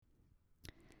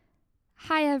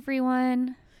Hi,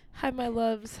 everyone. Hi, my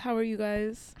loves. How are you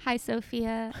guys? Hi,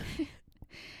 Sophia.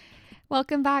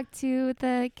 Welcome back to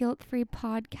the Guilt-Free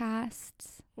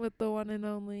Podcasts. With the one and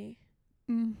only.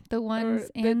 The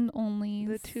ones and onlys.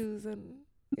 The twos and,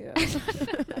 yeah.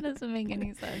 That doesn't make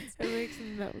any sense. It makes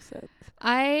no sense.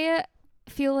 I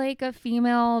feel like a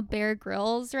female Bear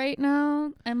Grylls right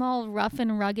now. I'm all rough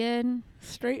and rugged.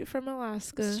 Straight from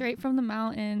Alaska. Straight from the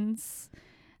mountains.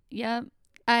 Yep.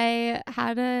 I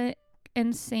had a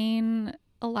insane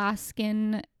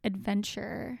Alaskan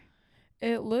adventure.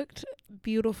 It looked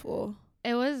beautiful.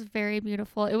 It was very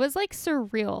beautiful. It was like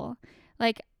surreal.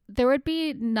 Like there would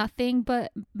be nothing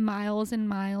but miles and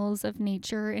miles of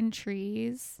nature and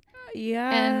trees.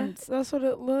 Yeah, And that's what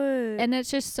it looked. And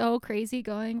it's just so crazy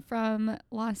going from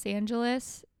Los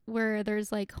Angeles, where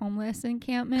there's like homeless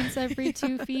encampments every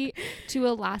 2 feet, to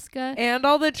Alaska. And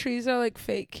all the trees are like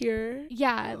fake here.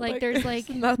 Yeah, like there's like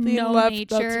nothing no left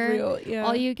nature. That's real. Yeah.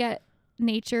 All you get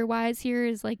nature wise here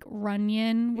is like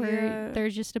Runyon, where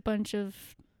there's just a bunch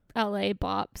of LA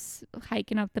bops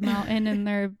hiking up the mountain in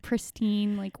their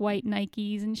pristine like white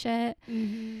Nikes and shit.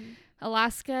 Mm-hmm.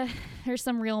 Alaska, there's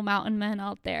some real mountain men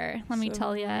out there, let me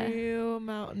tell you. Real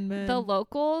mountain men. The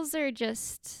locals are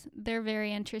they're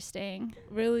very interesting.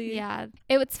 Really? Yeah.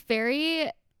 It's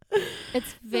very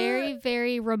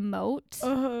very remote.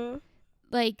 Uh-huh.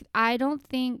 Like I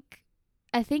think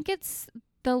it's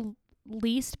the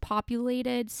least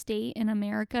populated state in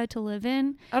America to live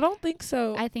in. I don't think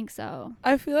so. I think so.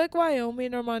 I feel like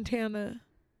Wyoming or Montana.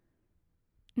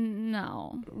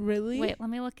 No. Really? Wait, let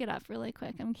me look it up really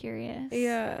quick. I'm curious.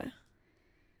 Yeah.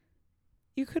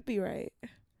 You could be right. I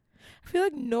feel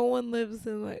like no one lives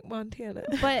in like Montana.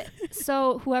 But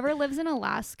so whoever lives in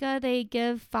Alaska, they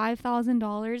give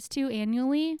 $5,000 to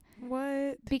annually.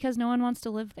 What? Because no one wants to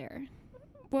live there.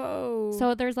 Whoa.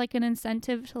 So there's like an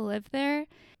incentive to live there.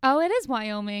 Oh, it is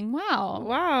Wyoming. Wow.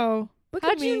 Wow.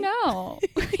 How'd you know?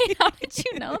 How did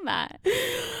you know that?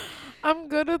 I'm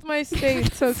good with my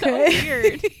states, okay? So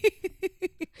weird.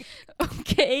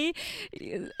 Okay.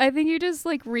 I think you just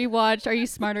like rewatched Are You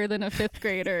Smarter Than a Fifth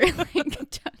Grader like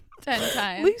 10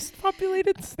 times. Least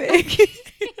populated state.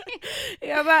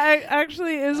 Yeah, that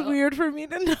actually is weird for me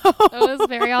to know. That was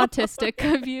very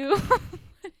autistic of you.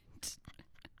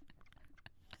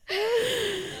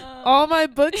 All my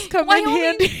books come in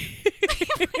handy.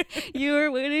 You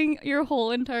were waiting your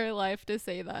whole entire life to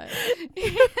say that.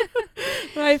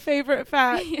 My favorite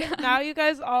fact. Yeah. Now you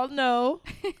guys all know.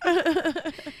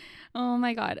 Oh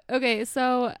my God. Okay,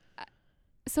 so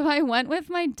I went with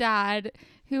my dad,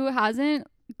 who hasn't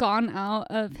gone out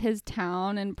of his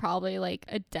town in probably like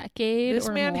a decade. This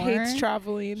or man more. hates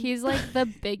traveling. He's like the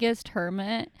biggest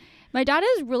hermit. My dad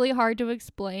is really hard to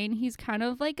explain. He's kind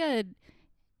of like a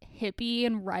hippie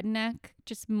and redneck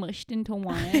just mushed into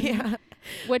one. Yeah.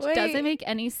 Which doesn't make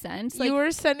any sense. You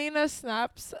were sending us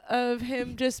snaps of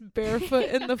him just barefoot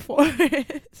in the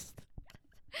forest.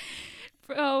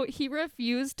 Bro, he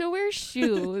refused to wear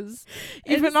shoes.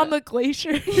 Even on the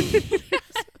glacier. Yes.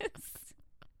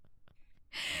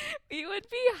 We would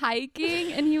be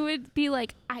hiking and he would be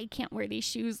like, I can't wear these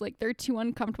shoes, like they're too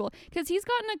uncomfortable, because he's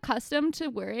gotten accustomed to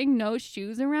wearing no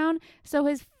shoes around, so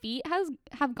his feet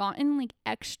have gotten like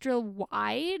extra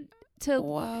wide to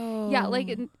Whoa. Yeah,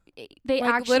 like they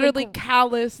like actually literally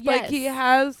calloused. Yes. Like he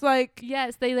has like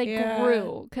they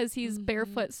grew because he's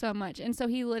barefoot so much, and so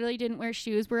he literally didn't wear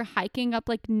shoes. We're hiking up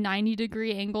like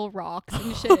 90-degree angle rocks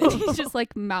and shit. He's just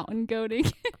like mountain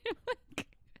goating.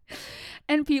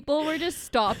 And people were just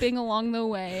stopping along the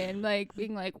way and like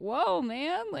being like, whoa,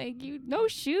 man, like you no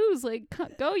shoes, like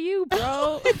go you,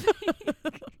 bro.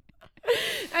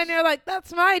 And you're like,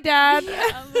 that's my dad.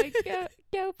 Yeah, I'm like,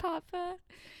 go papa.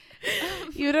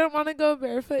 You didn't want to go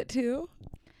barefoot too?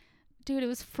 Dude, it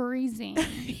was freezing.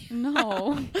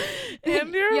 No.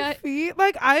 And your feet,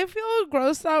 like I feel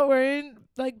gross out wearing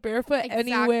like barefoot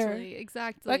anywhere.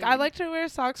 Exactly. Like I like to wear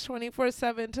socks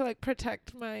 24/7 to like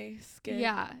protect my skin.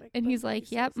 Yeah. Like, and he's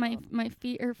like, yep, my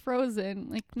feet are frozen.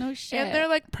 Like, no shit. And they're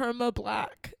like perma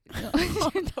black.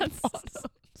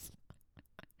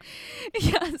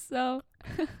 Yeah, so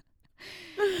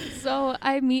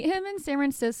I meet him in San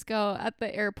Francisco at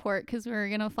the airport because we were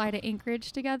going to fly to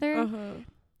Anchorage together. Uh-huh.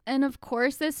 And of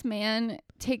course, this man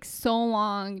takes so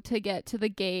long to get to the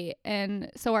gate.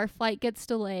 And so our flight gets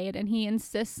delayed and he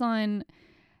insists on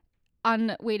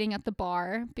waiting at the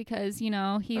bar because, you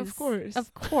know, he's...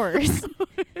 Of course.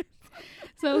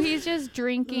 So he's just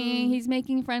drinking. He's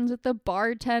making friends with the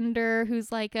bartender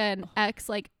who's like an ex,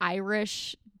 like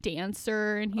Irish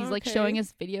dancer, and he's like showing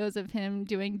us videos of him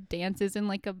doing dances in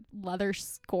like a leather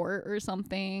skirt or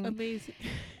something. Amazing.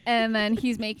 And then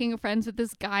he's making friends with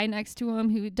this guy next to him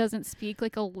who doesn't speak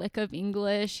like a lick of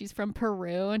English. He's from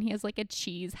Peru, and he has like a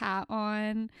cheese hat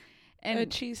on. And a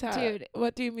cheese hat? Dude,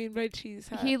 what do you mean by cheese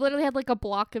hat? He literally had like a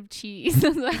block of cheese.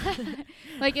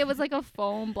 Like it was like a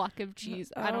foam block of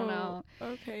cheese. I don't know.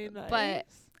 Okay, nice. But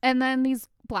and then these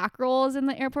black girls in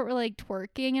the airport were like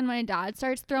twerking, and my dad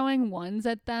starts throwing ones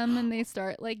at them, and they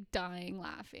start like dying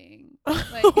laughing.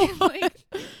 Like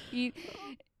he,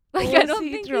 like was I don't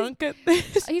he think drunk at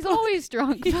this. he's always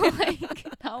drunk. But like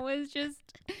that was just.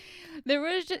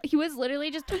 He was literally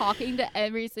just talking to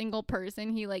every single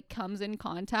person he like comes in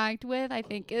contact with. I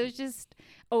think it was just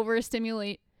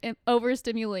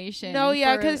overstimulation. No,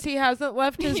 yeah, because he hasn't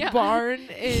left his barn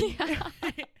in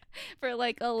for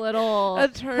like a little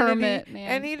eternity, hermit, man.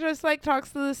 and he just like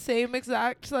talks to the same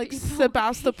exact like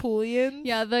Sebastopolians.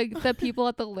 Yeah, the people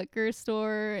at the liquor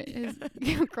store, his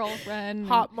girlfriend,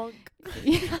 hot monk.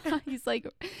 Yeah, he's like.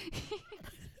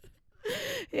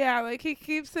 Yeah, like he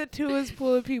keeps it to his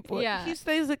pool of people. Yeah, he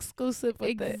stays exclusive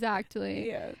with it. Exactly.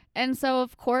 Yeah. And so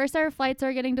of course our flights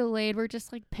are getting delayed. We're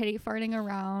just like pity farting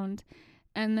around,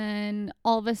 and then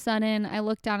all of a sudden I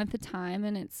look down at the time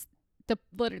and it's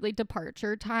literally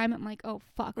departure time. I'm like, oh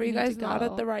fuck. Were you guys not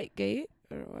at the right gate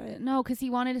or what? No, because he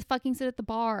wanted to fucking sit at the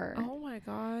bar. Oh my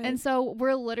god. And so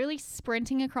we're literally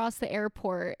sprinting across the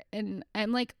airport, and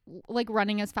I'm like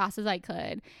running as fast as I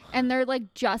could, and they're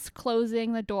like just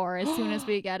closing the door as soon as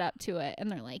we get up to it,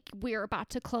 and they're like, we're about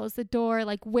to close the door,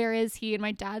 like where is he? And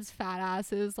my dad's fat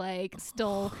ass is like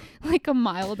still like a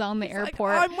mile down the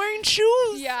airport. Like, I'm wearing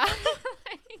shoes. Yeah.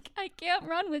 Like, I can't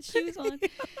run with shoes on.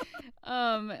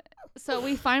 So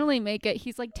we finally make it.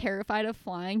 He's like terrified of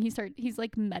flying. He's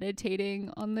like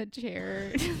meditating on the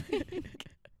chair. It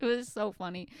was so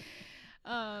funny.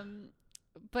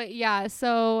 But yeah,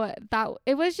 so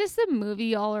it was just a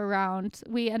movie all around.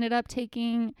 We ended up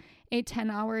taking a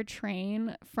 10-hour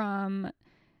train from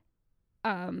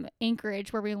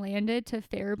Anchorage, where we landed, to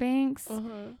Fairbanks,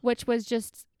 which was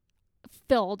just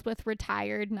filled with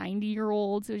retired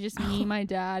 90-year-olds. It was just me, my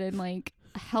dad, and like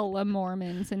hella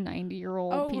Mormons and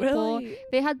 90-year-old people. Really?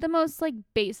 They had the most like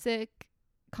basic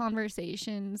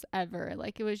conversations ever.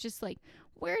 Like it was just like,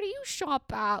 where do you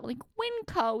shop at? Like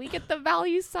Winco, we get the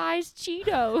value size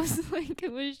Cheetos. Like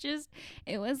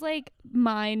it was like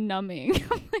mind numbing.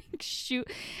 Like shoot,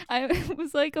 I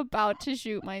was like about to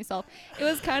shoot myself. It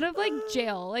was kind of like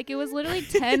jail. Like it was literally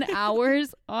 10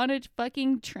 hours on a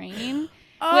fucking train.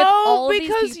 Oh,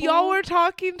 because y'all were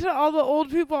talking to all the old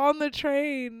people on the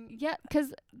train. Yeah,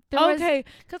 because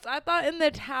because I thought in the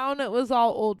town it was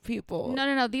all old people.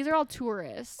 No. These are all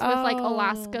tourists with like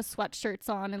Alaska sweatshirts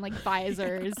on and like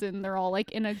visors, and they're all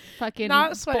like in a fucking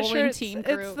bowling team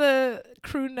group. It's the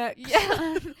crew necks.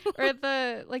 Yeah, or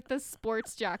the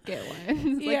sports jacket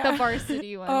ones, like the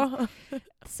varsity ones.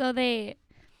 So they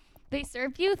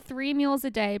serve you 3 meals a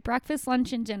day, breakfast,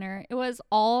 lunch, and dinner. It was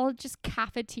all just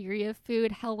cafeteria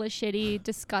food, hella shitty,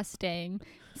 disgusting,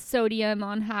 sodium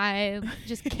on high,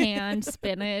 just canned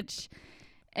spinach.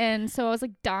 And so I was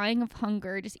like dying of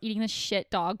hunger, just eating this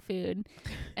shit dog food.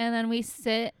 And then we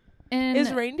sit in...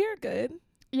 Is reindeer good?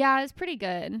 Yeah, it's pretty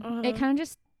good. It kind of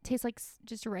just tastes like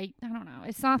just right. I don't know.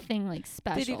 It's nothing like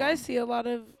special. Did you guys see a lot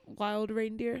of wild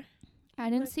reindeer? I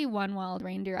didn't see one wild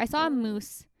reindeer. I saw a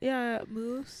moose. Yeah,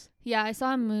 moose. Yeah, I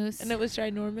saw a moose. And it was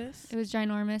ginormous? It was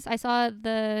ginormous. I saw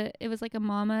it was like a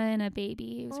mama and a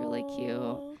baby. It was really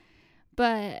cute.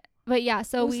 But yeah,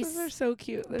 so Mooses are so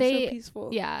cute. They're so peaceful.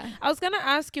 Yeah. I was going to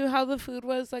ask you how the food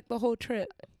was like the whole trip.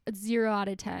 0 out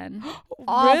of 10.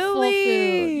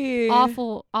 Really?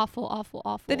 Awful food.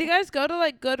 Awful. Did you guys go to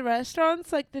like good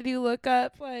restaurants? Like did you look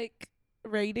up like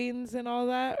ratings and all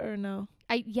that or no?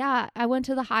 I went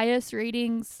to the highest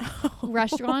ratings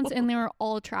restaurants, and they were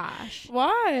all trash.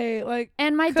 Why? Like,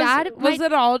 and my dad was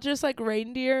it all just like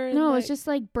reindeer? And, no, it was just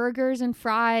like burgers and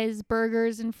fries,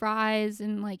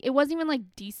 and like it wasn't even like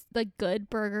good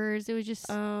burgers. It was just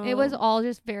it was all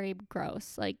just very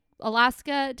gross. Like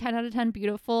Alaska, 10 out of 10,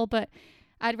 beautiful, but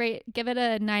I'd give it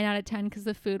a 9 out of 10 because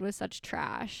the food was such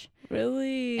trash.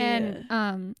 Really?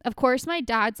 And of course my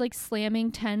dad's like slamming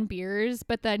 10 beers,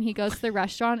 but then he goes to the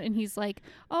restaurant and he's like,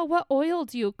 oh, what oil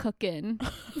do you cook in?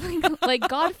 Like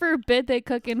God forbid they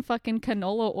cook in fucking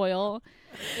canola oil.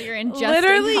 So you're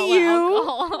ingesting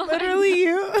alcohol. Literally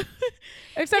you.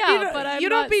 Except yeah, you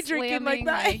don't be drinking like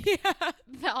that. Like, yeah.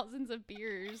 Thousands of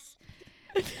beers.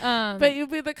 But you'll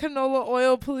be the canola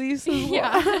oil police as well.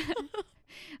 Yeah.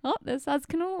 Oh, this has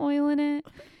canola oil in it.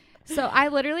 So I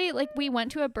literally we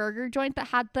went to a burger joint that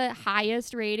had the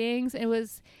highest ratings. It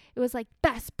was It was like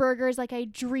best burgers. Like I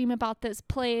dream about this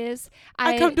place.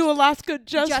 I come to Alaska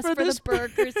just for the this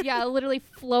burgers. Yeah, literally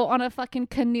float on a fucking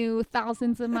canoe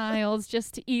thousands of miles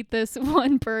just to eat this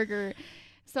one burger.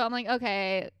 So I'm like,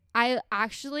 okay,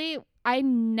 I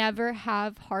never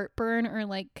have heartburn or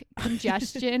like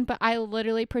congestion, but I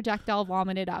literally projectile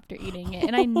vomited after eating it.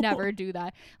 And I never do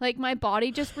that. Like my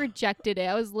body just rejected it.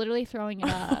 I was literally throwing it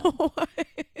up.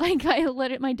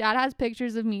 Like my dad has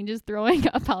pictures of me just throwing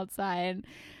up outside.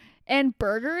 And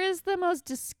burger is the most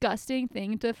disgusting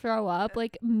thing to throw up.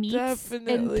 Like meats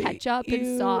and ketchup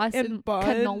and sauce and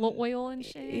canola oil and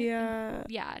shit. Yeah.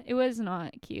 Yeah, it was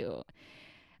not cute.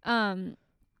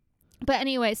 But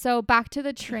anyway, so back to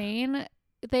the train.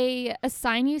 They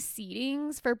assign you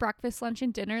seatings for breakfast, lunch,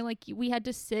 and dinner. Like we had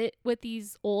to sit with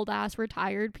these old ass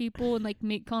retired people and like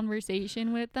make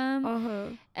conversation with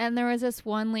them. And there was this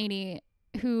one lady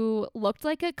who looked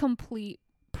like a complete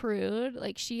prude.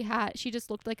 Like she just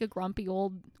looked like a grumpy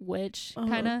old witch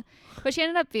kind of, but she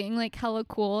ended up being like hella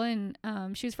cool. And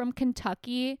she was from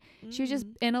Kentucky. She was just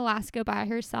in Alaska by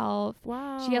herself.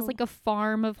 Wow. She has like a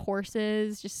farm of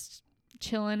horses just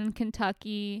chilling in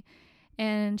Kentucky.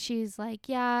 And she's like,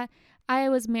 yeah, I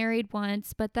was married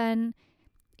once, but then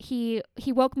he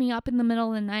woke me up in the middle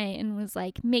of the night and was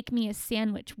like, make me a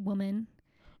sandwich, woman.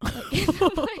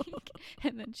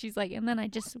 And then she's like, and then I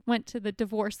just went to the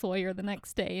divorce lawyer the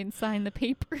next day and signed the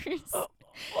papers.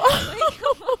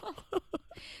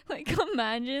 Like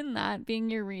imagine that being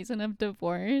your reason of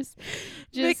divorce.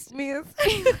 Just make me a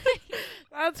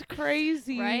That's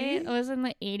crazy. Right? It was in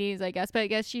the 80s, I guess. But I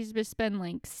guess she's just been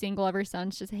like single ever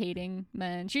since, just hating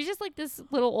men. She's just like this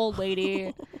little old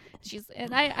lady.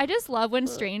 And I just love when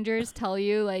strangers tell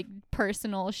you like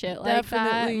personal shit like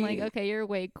that. I'm like, okay, you're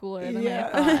way cooler than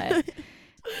I thought.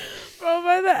 Bro,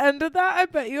 by the end of that, I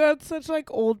bet you had such like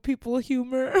old people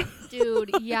humor. Dude,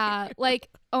 yeah. Like,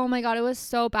 oh my God, it was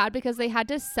so bad because they had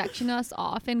to section us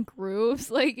off in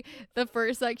groups. Like the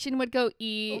first section would go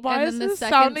eat. Why and is then the this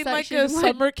second sounding section like a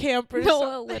summer camp or something?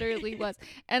 No, it literally was.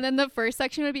 And then the first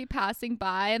section would be passing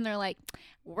by and they're like,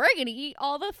 we're going to eat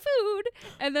all the food.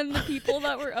 And then the people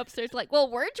that were upstairs like, well,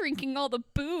 we're drinking all the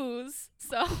booze.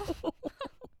 So...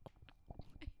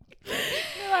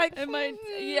 like, and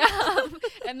yeah,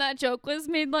 and that joke was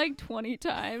made like 20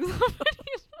 times.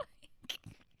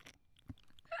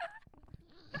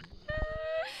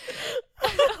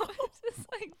 I was just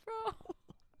like, bro,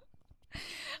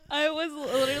 I was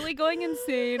literally going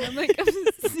insane. I'm like, I'm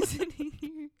just sitting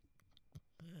here.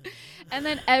 And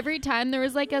then every time there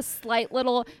was like a slight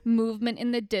little movement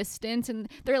in the distance and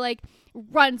they're like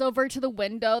runs over to the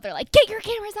window. They're like, get your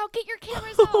cameras out, get your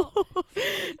cameras out.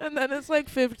 And then it's like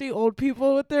 50 old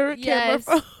people with their camera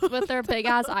phones. With their big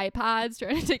ass iPads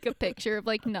trying to take a picture of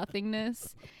like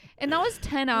nothingness. And that was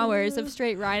 10 hours of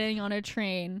straight riding on a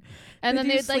train. And did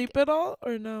then you sleep at all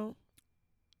or no?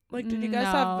 Like, did you guys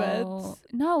have beds?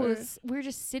 No, we were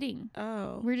just sitting.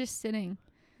 Oh. We're just sitting.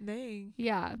 Dang.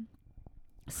 Yeah.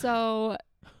 So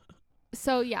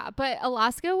yeah, but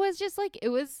Alaska was just like, it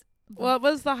was. What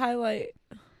was the highlight?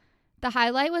 The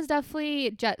highlight was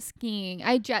definitely jet skiing.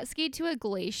 I jet skied to a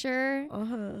glacier.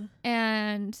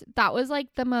 And that was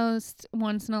like the most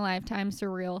once in a lifetime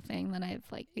surreal thing that I've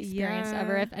like experienced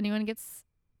ever. If anyone gets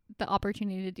the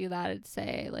opportunity to do that, I'd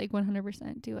say like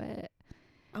 100% do it.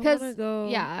 I wanna go.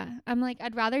 Yeah, I'm like,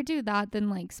 I'd rather do that than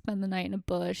like spend the night in a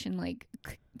bush and like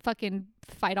fucking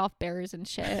fight off bears and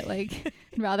shit. Like,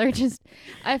 I'd rather just.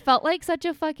 I felt like such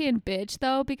a fucking bitch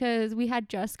though because we had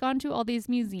just gone to all these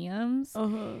museums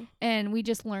and we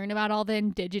just learned about all the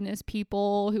indigenous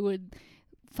people who would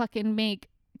fucking make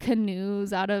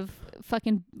canoes out of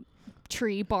fucking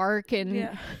tree bark and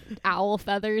owl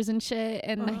feathers and shit,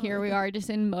 and here we are just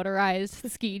in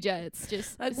motorized ski jets,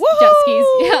 just like, jet skis.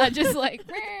 Yeah, just like,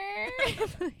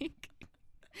 like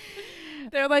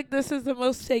they're like, this is the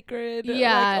most sacred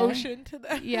like, ocean to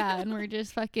them. Yeah, and we're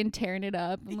just fucking tearing it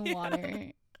up in the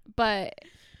water. But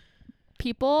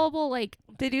people will like.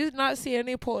 Did you not see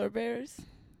any polar bears?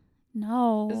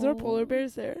 No. Is there polar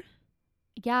bears there?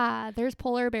 Yeah, there's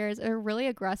polar bears. They're really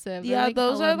aggressive. Yeah, like,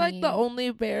 those are like the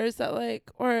only bears that like,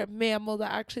 or mammal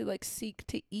that actually like seek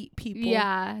to eat people.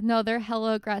 Yeah, no, they're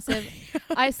hella aggressive.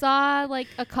 I saw like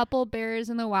a couple bears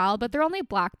in the wild, but they're only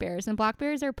black bears, and black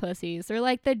bears are pussies. They're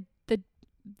like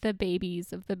the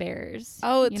babies of the bears.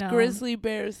 Oh, it's grizzly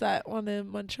bears that want to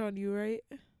munch on you, right?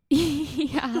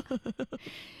 Yeah.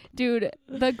 Dude,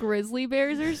 the grizzly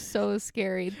bears are so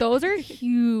scary. Those are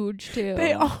huge too.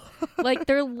 They are. Like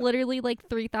they're literally like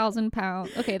 3,000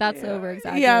 pounds. Okay, that's over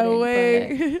exaggerating. Yeah,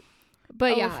 way.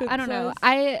 But yeah, I don't know.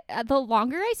 The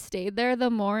longer I stayed there, the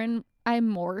more I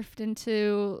morphed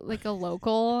into like a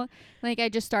local. Like I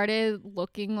just started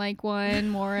looking like one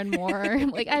more and more.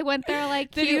 Like I went there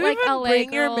like Did cute, you like even LA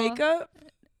bring girl. your makeup?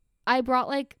 I brought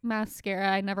like mascara.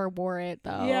 I never wore it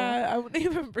though. Yeah, I wouldn't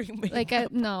even bring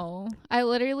makeup. Like I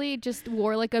literally just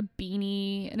wore like a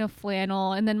beanie and a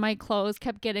flannel, and then my clothes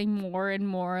kept getting more and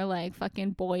more like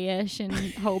fucking boyish and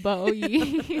hobo-y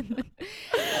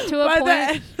to a By the point.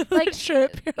 end of Like the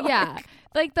trip, you're yeah,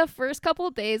 like the first couple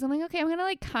of days, I'm like, okay, I'm gonna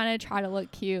like kind of try to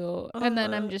look cute, and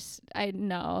then I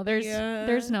know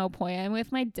there's no point. I'm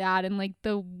with my dad in like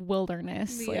the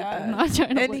wilderness. Like I'm not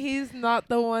trying to. And he's not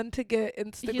the one to get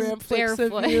Instagram flicks of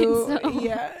barefoot, you. so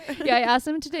Yeah. Yeah, I asked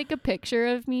him to take a picture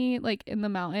of me like in the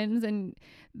mountains, and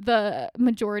the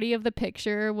majority of the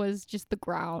picture was just the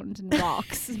ground and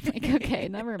rocks. I'm like, okay,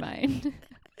 never mind.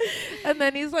 And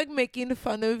then he's like making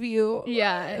fun of you.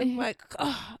 Yeah. I'm like,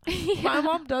 oh, my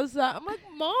mom does that. I'm like,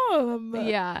 Mom.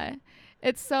 Yeah.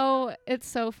 It's so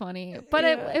funny. But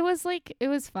it was like, it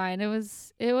was fine. It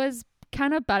was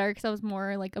kind of better because I was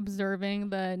more like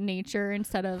observing the nature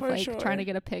instead of trying to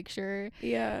get a picture.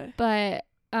 Yeah. But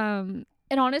and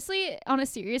honestly, on a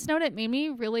serious note, it made me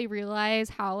really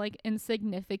realize how like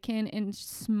insignificant and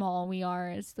small we are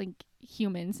as like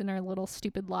humans in our little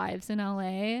stupid lives in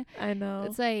LA. I know.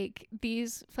 It's like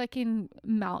these fucking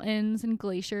mountains and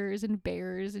glaciers and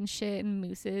bears and shit and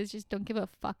mooses just don't give a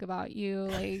fuck about you,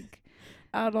 like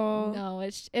at all. No,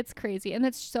 it's crazy, and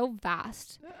it's so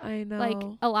vast. I know. Like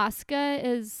Alaska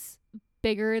is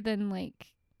bigger than like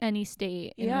any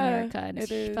state in America, and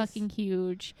it's fucking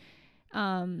huge.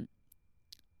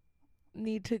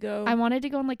 Need to go. I wanted to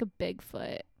go on like a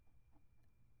Bigfoot.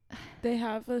 They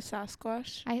have a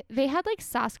Sasquatch. They had like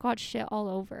Sasquatch shit all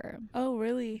over. Oh,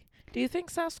 really? Do you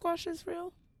think Sasquatch is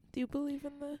real? Do you believe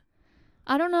in the?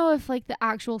 I don't know if like the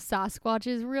actual Sasquatch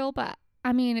is real, but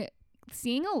I mean,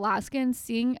 seeing Alaska and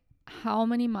seeing how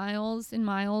many miles and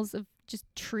miles of just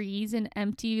trees and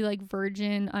empty like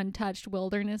virgin untouched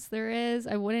wilderness there is,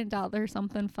 I wouldn't doubt there's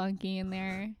something funky in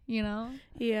there, you know?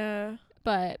 Yeah.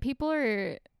 But people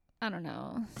are, I don't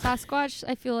know. Sasquatch,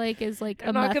 I feel like, is like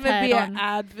I'm not gonna be an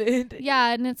advent.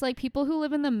 Yeah, and it's like people who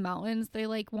live in the mountains, they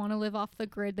like want to live off the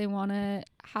grid. They want to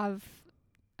have,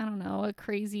 I don't know, a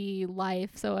crazy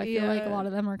life. So I feel like a lot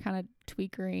of them are kind of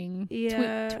tweakering,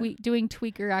 doing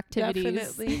tweaker activities.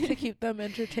 Definitely to keep them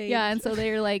entertained. Yeah, and so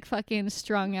they're like fucking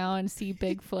strung out and see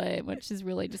Bigfoot, which is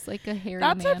really just like a hairy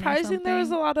That's man surprising. There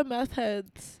was a lot of meth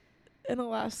heads in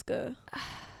Alaska.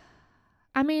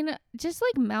 I mean, just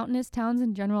like mountainous towns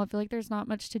in general, I feel like there's not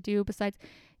much to do besides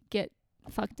get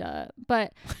fucked up.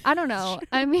 But I don't know.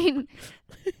 I mean,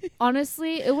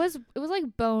 honestly, it was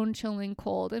like bone chilling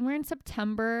cold, and we're in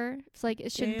September. It's like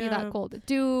it shouldn't be that cold,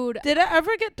 dude. Did it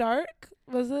ever get dark?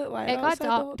 Was it like it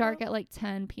got dark at like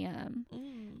 10 p.m.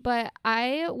 But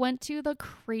I went to the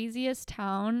craziest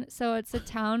town. So it's a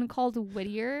town called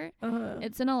Whittier.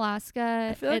 It's in Alaska.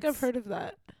 I feel like I've heard of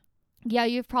that. Yeah,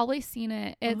 you've probably seen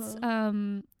it. It's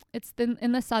in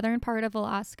the southern part of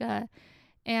Alaska,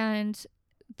 and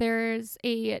there's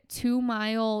a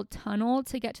 2-mile tunnel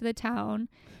to get to the town.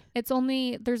 There's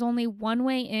only one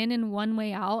way in and one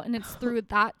way out, and it's through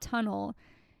that tunnel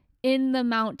in the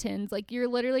mountains. Like you're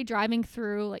literally driving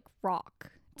through like rock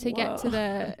to get to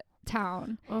the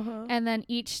town. And then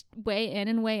each way in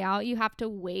and way out, you have to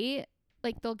wait.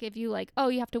 Like they'll give you like, oh,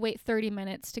 you have to wait 30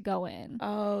 minutes to go in.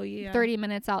 Oh, yeah. 30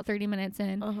 minutes out, 30 minutes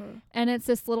in. And it's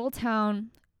this little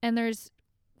town, and there's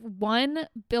one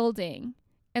building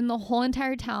in the whole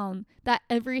entire town that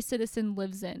every citizen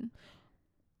lives in.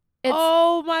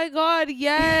 Oh my God,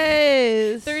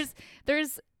 yes.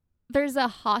 There's a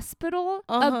hospital,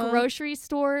 a grocery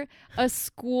store, a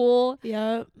school,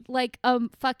 like a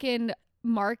fucking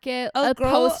market, a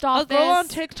post office. A girl on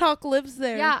TikTok lives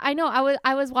there. Yeah, I know.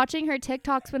 I was watching her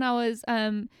TikToks when I was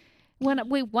when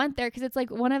we went there, because it's like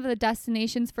one of the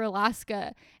destinations for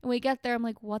Alaska. And we get there, I'm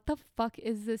like, what the fuck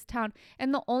is this town?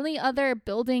 And the only other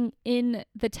building in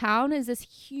the town is this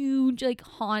huge like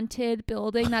haunted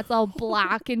building that's all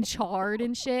black and charred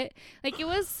and shit. Like it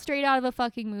was straight out of a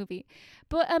fucking movie.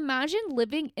 But imagine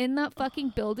living in that fucking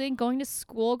building, going to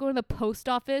school, going to the post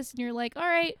office, and you're like, all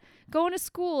right, going to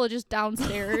school just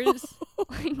downstairs.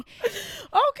 Okay,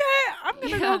 I'm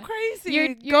gonna go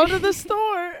crazy. Go to the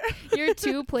store. Your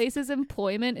 2 places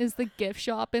employment is the gift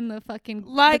shop and the fucking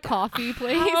the coffee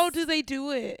place. How do they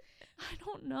do it? I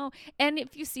don't know. And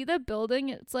if you see the building,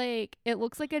 it's like it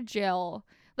looks like a jail.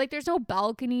 Like there's no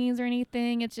balconies or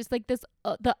anything. It's just like this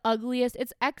the ugliest.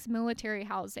 It's ex-military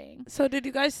housing. So did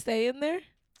you guys stay in there?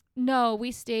 No,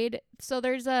 we stayed. So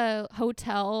there's a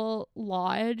hotel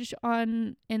lodge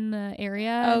in the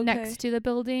area next to the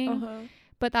building.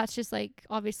 but that's just like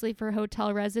obviously for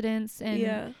hotel residents.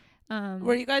 And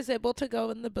were you guys able to go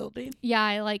in the building?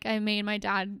 Yeah, I made my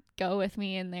dad go with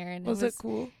me in there, and Was it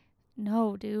cool?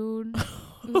 No, dude.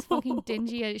 It was fucking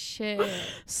dingy as shit.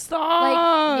 Stop.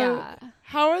 Like, yeah.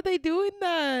 How are they doing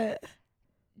that?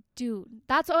 Dude,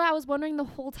 that's what I was wondering the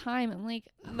whole time. I'm like,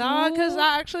 nah, because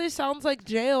that actually sounds like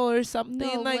jail or something.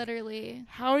 No, like, literally.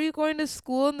 How are you going to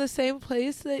school in the same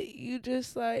place that you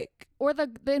just like, or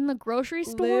in the grocery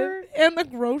store? And the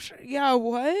grocery, yeah,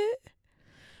 what?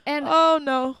 And oh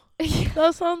no,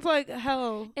 that sounds like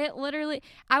hell. It literally,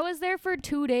 I was there for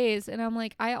 2 days, and I'm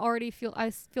like, I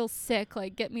feel sick.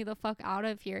 Like, get me the fuck out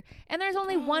of here. And there's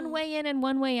only one way in and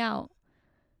one way out.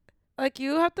 Like,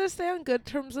 you have to stay on good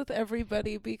terms with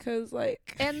everybody because,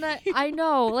 like... And I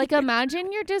know. Like,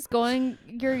 imagine you're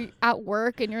at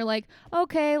work and you're like,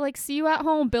 okay, like, see you at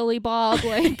home, Billy Bob.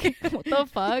 Like, what the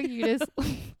fuck? You just...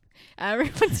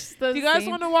 Everyone's just the Do you guys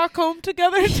want to walk home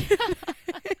together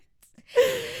tonight?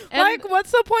 Like,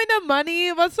 what's the point of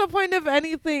money? What's the point of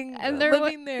anything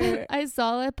living there? I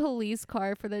saw a police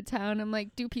car for the town. I'm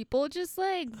like, do people just,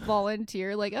 like,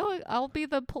 volunteer? Like, oh, I'll be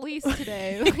the police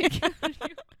today. Like...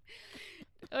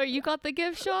 Oh, you got the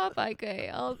gift shop? Okay,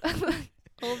 I'll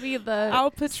be the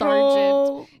I'll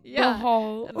patrol sergeant. Yeah. the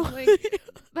hall. I'm like,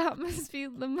 that must be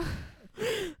the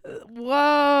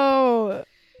Whoa.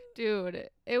 Dude,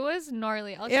 it was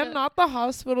gnarly. And not the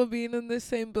hospital being in the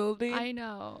same building. I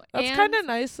know. That's kind of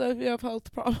nice though if you have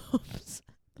health problems.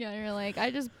 Yeah, you're like,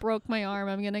 I just broke my arm.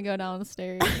 I'm going to go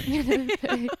downstairs.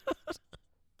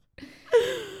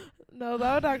 No,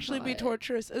 that would actually be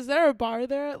torturous. Is there a bar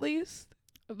there at least?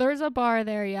 There's a bar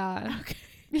there, yeah. Okay.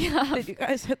 Yeah. Did you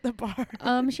guys hit the bar?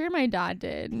 I'm sure my dad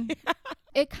did. Yeah.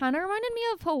 It kind of reminded me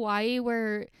of Hawaii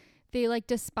where they, like,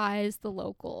 despise the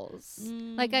locals.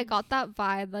 Like, I got that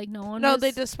vibe. Like,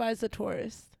 they despise the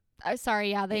tourists.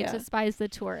 They despise the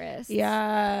tourists.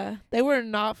 Yeah. They were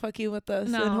not fucking with us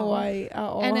in Hawaii at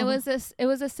all. And it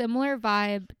was a similar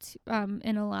vibe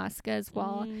in Alaska as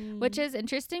well, which is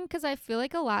interesting because I feel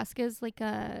like Alaska is like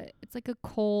a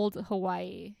cold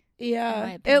Hawaii.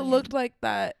 Yeah, it looked like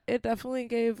that. It definitely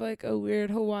gave like a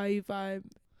weird Hawaii vibe.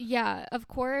 Yeah, of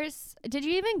course. Did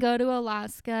you even go to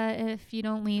Alaska if you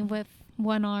don't leave with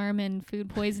one arm and food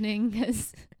poisoning?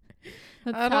 Because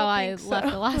that's how I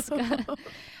left Alaska.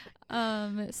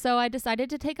 So I decided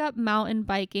to take up mountain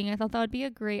biking. I thought that would be a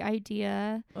great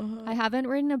idea. I haven't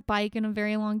ridden a bike in a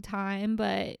very long time,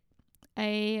 but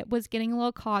I was getting a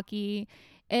little cocky.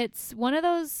 It was one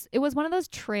of those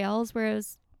trails where it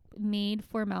was made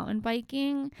for mountain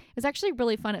biking. It was actually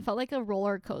really fun. It felt like a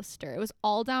roller coaster. It was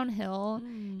all downhill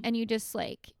and you just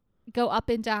like go up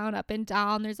and down.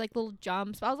 There's like little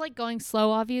jumps. I was like going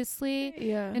slow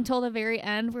obviously until the very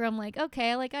end where I'm like,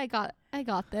 okay, like I got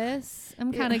this.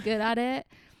 I'm kind of good at it.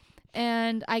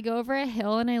 And I go over a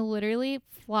hill and I literally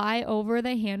fly over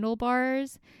the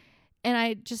handlebars and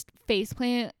I just face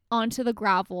plant onto the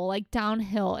gravel like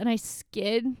downhill and I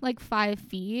skid like 5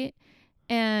 feet.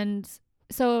 And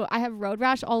so I have road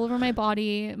rash all over my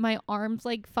body. My arm's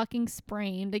like fucking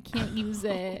sprained. I can't use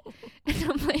it. And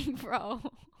I'm like, bro.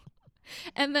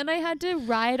 And then I had to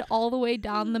ride all the way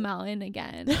down the mountain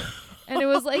again. And it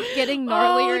was like getting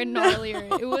gnarlier and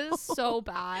gnarlier. It was so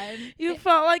bad. You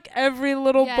felt like every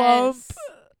little bump.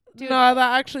 Dude, no,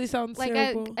 that actually sounds like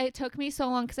terrible. It took me so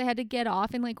long because I had to get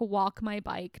off and like walk my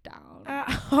bike down.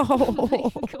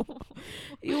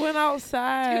 You went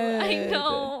outside. Dude, I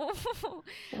know.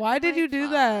 Why did you do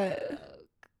that?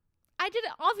 I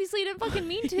obviously didn't fucking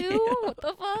mean to. What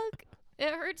the fuck?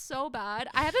 It hurts so bad.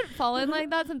 I haven't fallen like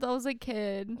that since I was a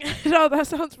kid. No, that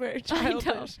sounds very childish.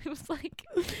 I know. It was like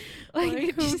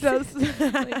who does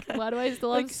that? Like, why do I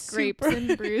still have scrapes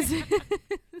and bruises?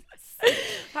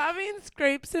 Having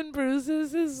scrapes and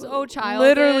bruises is so childish.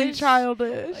 Literally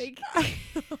childish.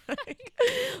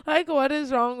 Like what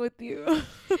is wrong with you?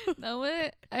 No,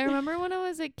 I remember when I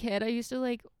was a kid, I used to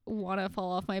like want to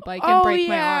fall off my bike and break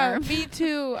my arm. Me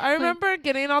too. I remember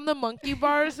getting on the monkey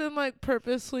bars and like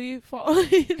purposely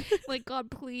falling. Like, God,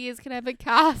 please, can I have a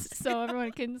cast so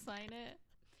everyone can sign it?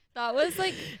 That was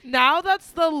like, now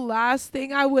that's the last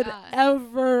thing I would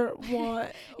ever want.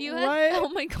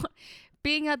 Oh my God.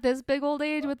 Being at this big old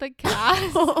age with a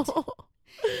cast.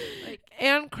 Like,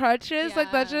 and crutches,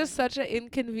 like that's just such an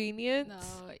inconvenience.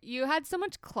 No, you had so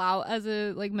much clout as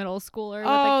a like middle schooler with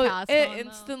a cast it on,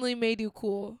 instantly made you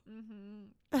cool.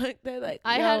 Like they're like,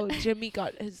 Jimmy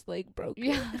got his leg broken.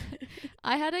 Yeah,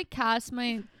 I had a cast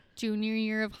my junior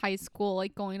year of high school,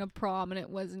 like going to prom, and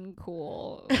it wasn't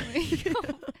cool. Did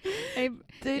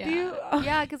you?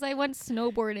 Yeah, because I went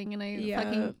snowboarding and I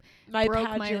fucking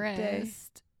broke my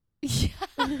wrist. Yeah.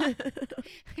 I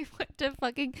went to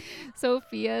fucking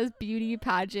Sophia's beauty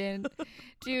pageant.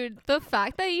 Dude, the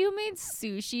fact that you made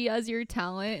sushi as your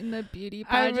talent in the beauty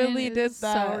pageant really is did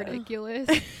that. so ridiculous.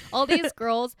 All these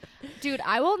girls. Dude,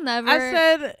 I will never.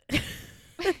 I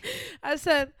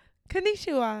said,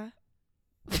 konnichiwa.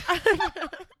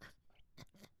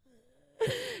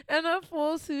 In a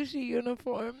full sushi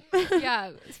uniform.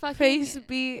 Yeah. It's fucking face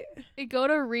beat. I go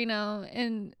to Reno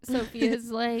and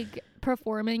Sophia's like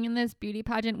performing in this beauty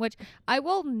pageant, which I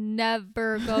will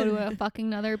never go to a fucking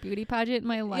another beauty pageant in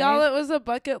my life. Y'all, it was a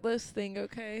bucket list thing,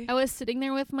 okay? I was sitting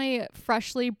there with my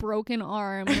freshly broken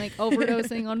arm, like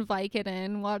overdosing on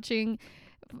Vicodin, watching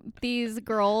these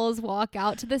girls walk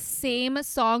out to the same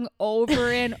song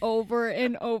over and over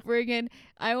and over again.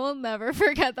 I will never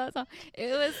forget that song.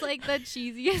 It was like the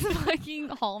cheesiest fucking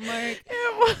Hallmark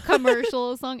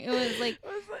commercial song. It was like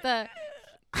the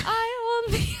I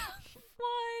only have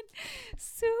one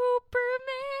Superman.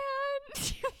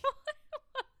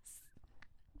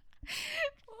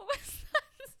 What was that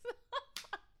song?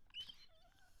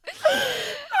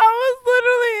 That was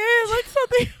literally it. Like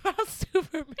something about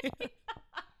Superman.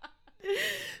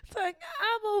 It's like,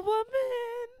 I'm a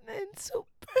woman and super.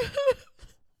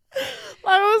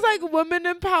 Like, it was like woman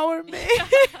empowerment.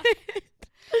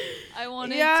 I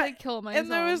wanted to kill myself.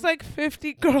 And there was like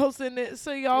 50 girls in it,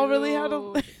 so y'all really had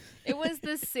to. It was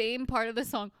the same part of the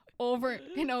song over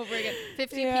and over again.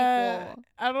 50 people. I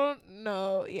don't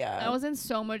know. Yeah. I was in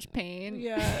so much pain.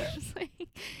 Yeah. Like,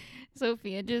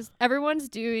 Sophia, everyone's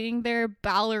doing their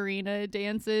ballerina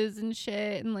dances and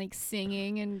shit and like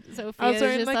singing, and Sophia's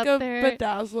just like up there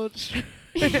bedazzled shirt.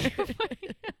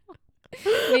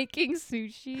 making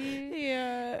sushi.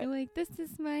 Yeah. And like, this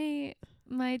is my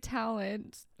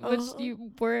talent, which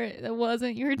it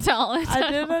wasn't your talent.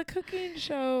 I did a cooking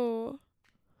show.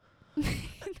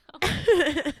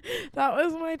 That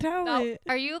was my talent.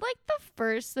 Are you like the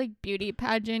first like beauty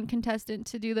pageant contestant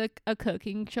to do a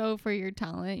cooking show for your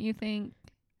talent, you think?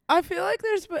 I feel like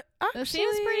there's but actually, that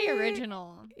seems pretty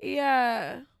original.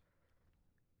 Yeah.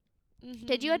 Mm-hmm.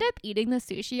 Did you end up eating the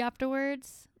sushi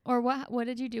afterwards, or what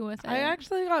did you do with it? I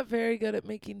actually got very good at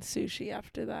making sushi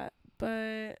after that,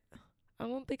 but I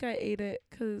don't think I ate it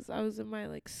because I was in my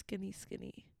like skinny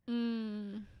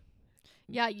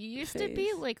Yeah, you used to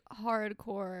be like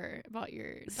hardcore about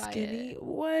your skinny. diet.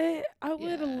 What? I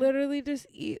would literally just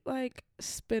eat like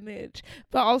spinach.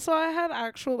 But also I had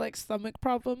actual like stomach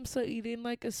problems, so eating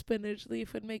like a spinach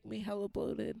leaf would make me hella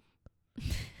bloated.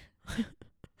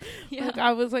 Yeah. Like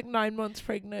I was like 9 months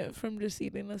pregnant from just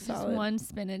eating a salad. Just one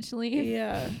spinach leaf.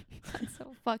 Yeah. That's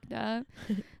so fucked up.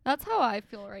 That's how I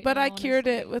feel right now. But I cured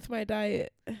honestly. it with my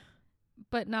diet.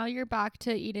 But now you're back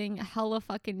to eating hella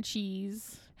fucking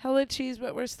cheese. Hella cheese,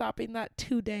 but we're stopping that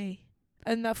today.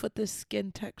 Enough with the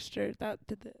skin texture that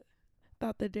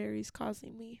the dairy's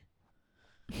causing me.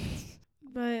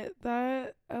 But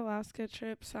that Alaska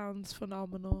trip sounds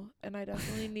phenomenal, and I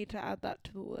definitely need to add that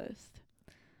to the list.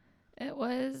 It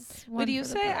was. Would you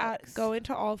say going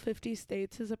to all 50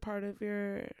 states is a part of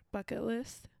your bucket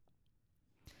list?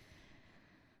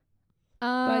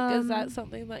 Like, is that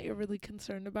something that you're really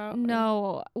concerned about?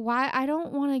 No. Why? I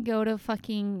don't want to go to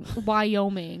fucking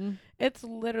Wyoming. It's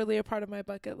literally a part of my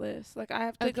bucket list. Like, I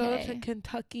have to go to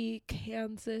Kentucky,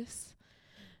 Kansas.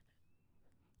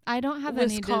 I don't have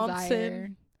Wisconsin. any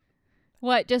desire.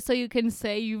 What? Just so you can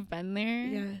say you've been there?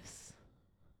 Yes.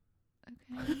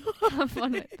 Okay. Have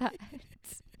fun with that.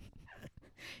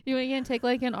 You want to take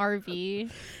like an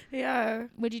RV? Yeah.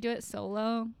 Would you do it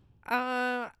solo?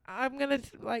 I'm gonna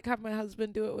like have my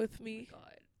husband do it with me.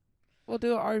 God. We'll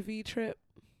do an RV trip.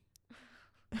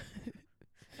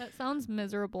 That sounds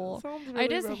miserable. Sounds really I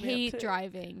just romantic. hate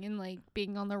driving and like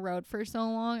being on the road for so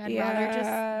long. I'd rather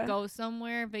just go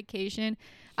somewhere, vacation.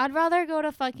 I'd rather go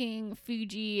to fucking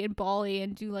Fiji and Bali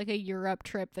and do like a Europe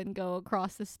trip than go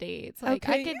across the states. Like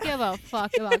I could give a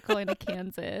fuck about going to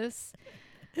Kansas.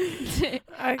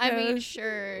 I mean,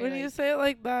 sure. When you say it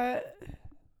like that,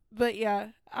 but yeah,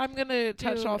 I'm gonna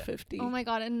touch all 50. Oh my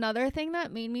god! Another thing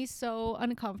that made me so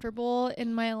uncomfortable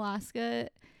in my Alaska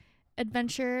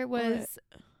adventure was,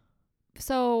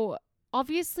 so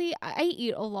obviously I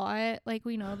eat a lot. Like,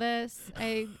 we know this.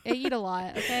 I eat a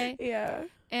lot. Okay. Yeah.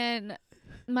 And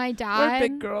my dad. We're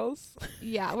big girls.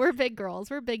 Yeah, we're big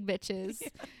girls. We're big bitches. Yeah.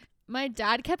 My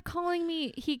dad kept calling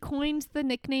me, he coined the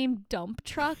nickname dump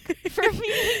truck for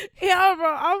me. Yeah, bro.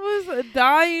 I was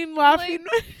dying laughing.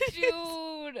 Like,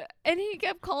 dude. And he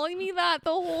kept calling me that the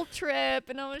whole trip.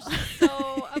 And I was just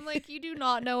so, I'm like, you do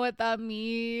not know what that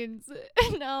means.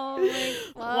 No, like,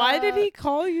 fuck. Why did he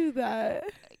call you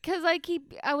that? Because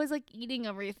I was like eating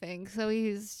everything. So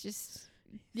he's just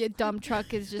Yeah, dump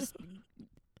truck is just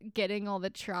getting all the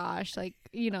trash. Like,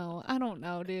 I don't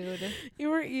know, dude. You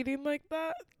were eating like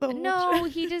that the whole No,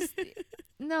 trip? he just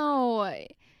no.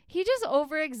 He just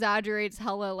over exaggerates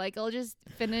hella. Like, I'll just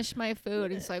finish my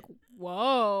food. He's like,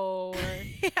 whoa.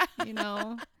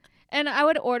 Yeah. And I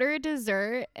would order a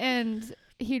dessert and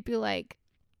he'd be like,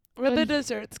 Were the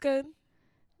desserts good?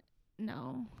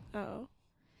 no. Oh.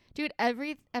 Dude,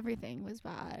 everything was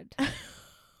bad.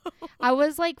 I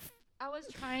was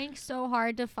trying so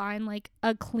hard to find like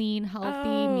a clean,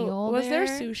 healthy meal. Was there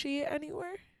sushi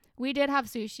anywhere? We did have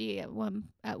sushi at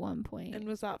one point. And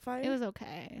was that fine? It was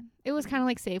okay. It was kind of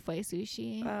like Safeway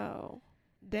sushi. Oh.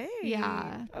 Dang.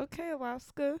 Yeah. Okay,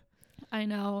 Alaska. I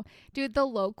know. Dude, the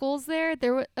locals there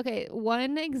were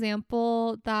one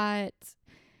example that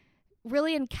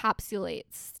really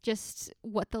encapsulates just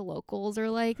what the locals are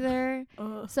like there.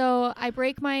 So I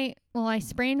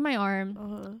sprained my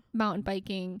arm mountain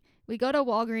biking. We go to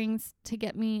Walgreens to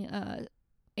get me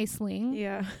a sling.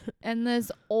 Yeah. And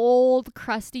this old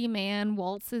crusty man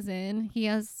waltzes in. He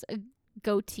has a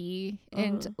goatee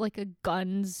and like a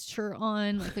guns shirt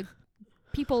on, like a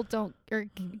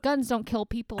guns don't kill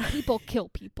people, people kill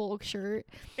people shirt.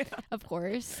 Yeah. Of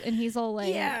course. And he's all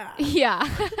like, yeah.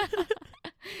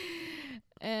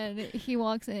 And he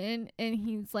walks in and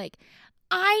he's like,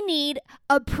 I need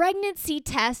a pregnancy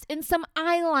test and some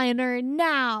eyeliner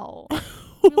now.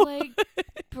 We're like,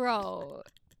 bro,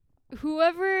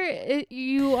 whoever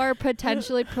you are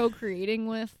potentially procreating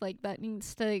with, like, that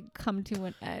needs to come to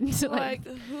an end. Like,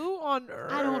 who on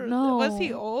earth? I don't know. Was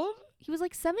he old? He was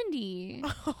like 70.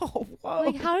 Oh, whoa.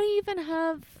 Like, how do you even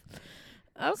have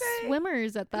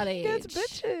swimmers at that age? He gets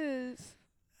bitches.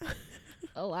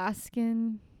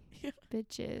 Alaskan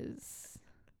bitches.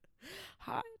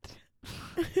 Hot.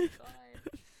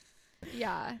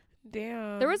 Yeah.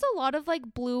 Damn. There was a lot of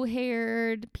like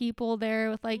blue-haired people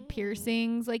there with like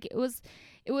piercings. Like it was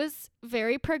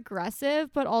very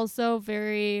progressive, but also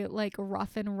very like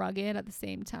rough and rugged at the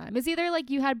same time. It's either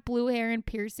like you had blue hair and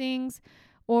piercings,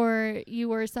 or you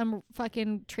were some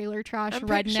fucking trailer trash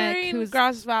redneck who's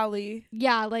Grass Valley.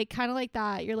 Yeah, like kind of like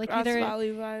that. You're like Grass either Valley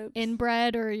vibes.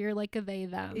 inbred or you're like a they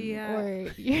them. Yeah.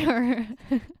 Or you're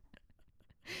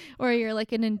or you're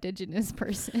like an indigenous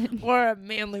person. Or a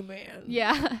manly man.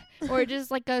 Yeah. Or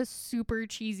just like a super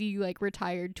cheesy like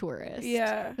retired tourist.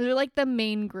 Yeah. They're like the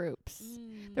main groups.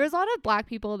 There was a lot of black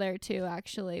people there too,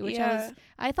 actually, which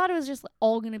I thought it was just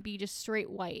all gonna be just straight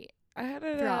white. I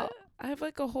have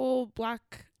like a whole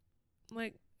black,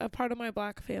 like a part of my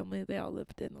black family. They all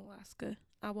lived in Alaska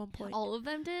at one point. All of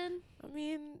them did? I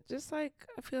mean, just like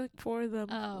I feel like 4 of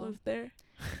them lived there.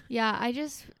 Yeah,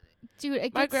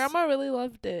 dude, my grandma really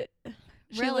loved it.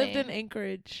 She Really? lived in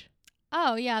Anchorage.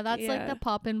 Oh yeah, that's like the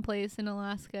poppin' place in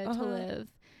Alaska to live.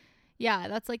 Yeah,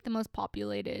 that's like the most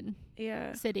populated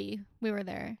city. We were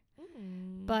there.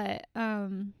 But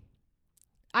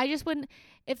I just wouldn't,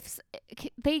 if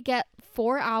they get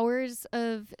 4 hours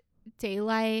of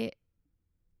daylight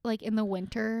like in the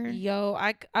winter. Yo,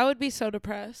 I would be so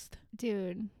depressed.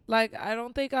 Dude. Like, I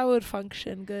don't think I would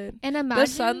function good. And imagine the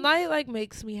sunlight like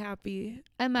makes me happy.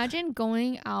 Imagine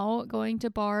going to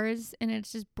bars and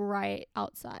it's just bright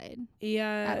outside.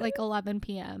 Yeah. At like 11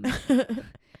 p.m.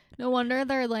 No wonder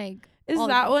they're like, is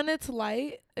that when it's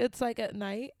light? It's like at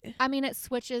night? I mean, it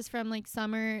switches from like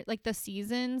summer, like the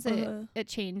seasons, it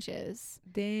changes.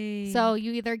 Dang. So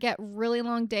you either get really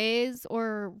long days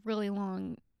or really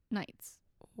long nights.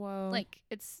 Whoa. Like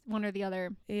it's one or the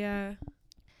other. Yeah.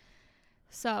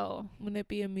 So wouldn't it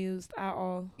be amused at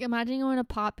all? Imagine going to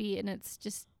Poppy and it's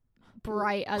just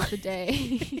bright as the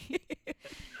day.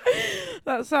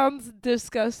 That sounds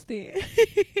disgusting.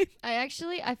 I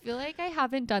feel like I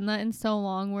haven't done that in so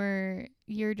long, where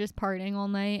you're just partying all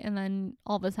night and then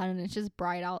all of a sudden it's just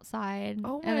bright outside.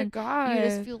 Oh and my god. You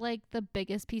just feel like the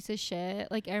biggest piece of shit.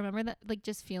 Like I remember that, like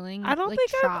just feeling I don't like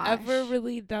think trash. I've ever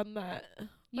really done that.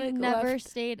 You like never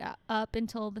stayed up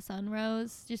until the sun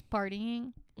rose just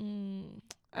partying?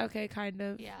 Okay, kind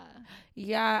of. Yeah.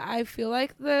 Yeah, I feel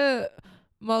like the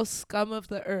most scum of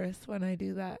the earth when I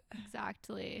do that.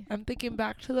 Exactly. I'm thinking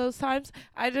back to those times.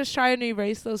 I just try and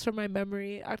erase those from my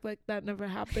memory. Act like that never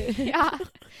happened. Yeah.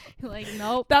 Like,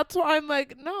 nope. That's why I'm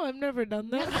like, no, I've never done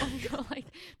that.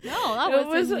 No, that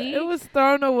wasn't me. It was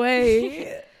thrown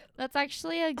away. That's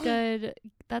actually a good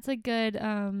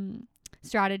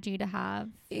strategy to have.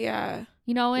 Yeah.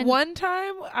 You know, and one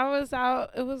time I was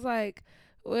out, it was like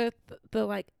with the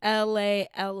like LA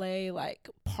like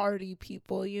party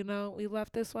people, you know. We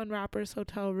left this one rapper's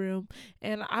hotel room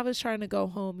and I was trying to go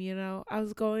home, you know. I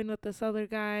was going with this other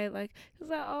guy, like he was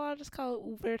like, oh, I'll just call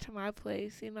Uber to my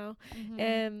place, you know.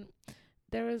 And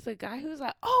there was a guy who was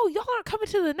like, "Oh, y'all aren't coming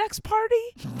to the next party?"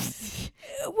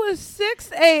 It was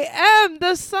 6 a.m.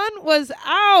 The sun was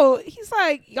out. He's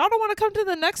like, "Y'all don't want to come to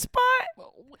the next spot?"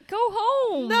 Go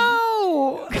home.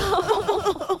 No.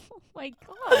 Oh my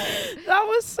God. That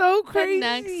was so crazy. The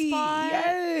next spot?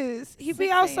 Yes. He'd 6 be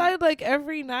a.m. outside like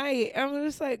every night. I'm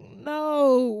just like,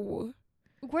 no.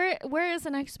 Where is the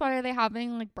next spot? Are they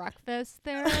having like breakfast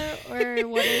there, or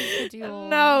what is the deal?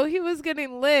 No, he was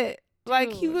getting lit.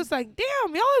 Like, he Dude. was like,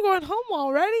 "Damn, y'all are going home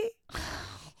already?"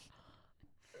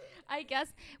 I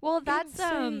guess. Well, that's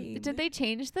Insane. Did they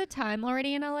change the time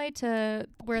already in LA to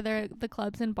where the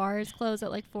clubs and bars close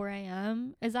at like 4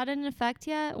 a.m.? Is that in effect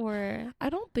yet, or I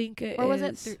don't think it or was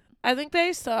is. it? I think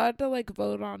they still had to like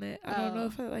vote on it. I don't know Oh.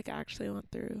 if it like actually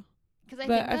went through. Because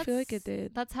But I feel like it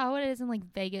did. That's how it is in like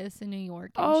Vegas and New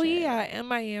York. And Oh shit. yeah, and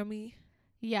Miami.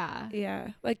 Yeah.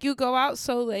 Yeah. Like, you go out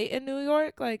so late in New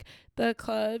York, like the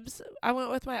clubs. I went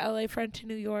with my LA friend to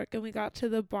New York, and we got to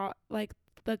the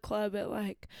the club at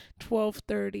like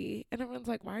 12:30, and everyone's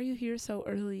like, "Why are you here so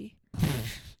early?"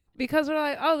 Because we're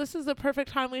like, "Oh, this is the perfect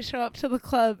time we show up to the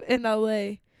club in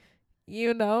LA."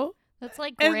 You know? That's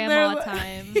like And grandma they're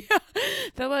time. Yeah.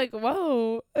 They're like,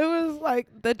 "Whoa." It was like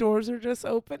the doors are just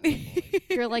opening.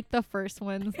 You're like the first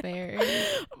ones there.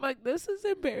 I'm like, this is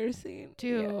embarrassing.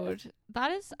 Dude,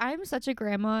 I'm such a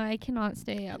grandma. I cannot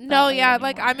stay up. No, that late yeah,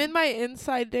 like, I'm anymore. in my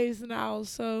inside days now,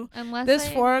 so Unless this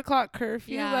I, 4 o'clock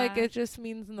curfew, like, Yeah. it just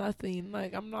means nothing.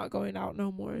 Like, I'm not going out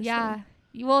no more. Yeah.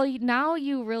 Well, now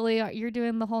you really are. You're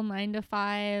doing the whole 9 to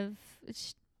 5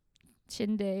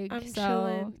 shindig. I'm so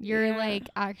chilling, you're yeah. like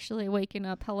actually waking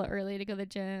up hella early to go to the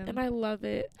gym. And I love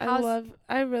it. How's-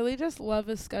 I really just love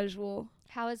a schedule.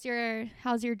 How's your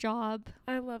job?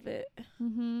 I love it.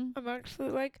 Mm-hmm. I'm actually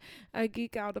like, I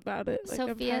geek out about it. Like, I'm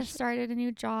Sophia passionate. started a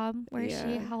new job where she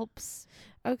Yeah. helps.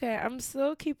 Okay, I'm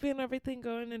still keeping everything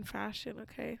going in fashion,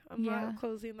 okay? I'm Yeah. not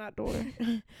closing that door.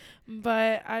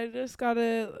 But I just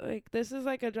gotta, like, this is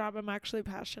like a job I'm actually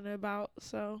passionate about.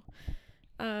 So,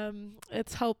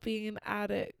 it's helping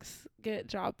addicts get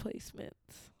job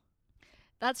placements.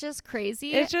 That's just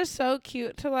crazy. It's just so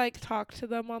cute to like talk to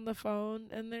them on the phone,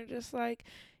 and they're just like,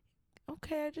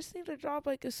 "Okay, I just need a job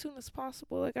like as soon as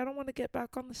possible. Like, I don't want to get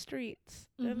back on the streets."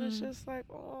 And it's Mhm. just like,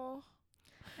 oh.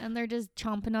 And they're just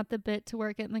chomping at the bit to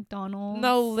work at McDonald's.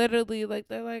 No, literally, like,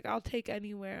 they're like, "I'll take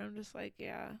anywhere." I'm just like,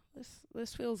 yeah,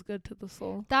 this feels good to the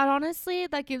soul. That honestly,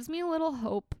 that gives me a little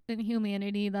hope in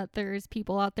humanity that there's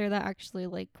people out there that actually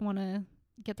like want to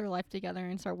get their life together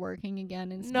and start working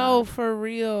again and stuff. No, for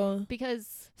real.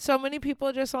 Because So many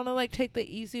people just want to like take the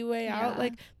easy way out. Yeah.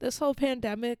 Like, this whole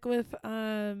pandemic with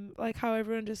like how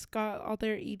everyone just got all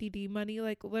their EDD money.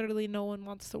 Like, literally no one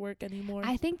wants to work anymore.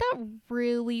 I think that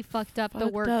really fucked up the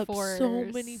Fucked up workforce. so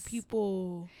many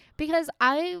people. Because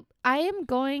I am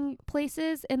going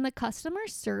places and the customer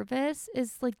service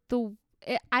is like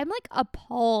I'm like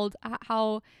appalled at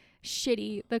how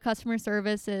shitty the customer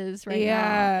service is right now.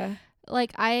 Yeah.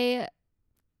 Like I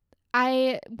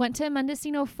went to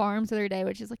Mendocino Farms the other day,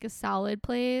 which is like a salad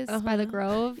place by the Uh-huh.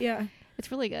 Grove. Yeah.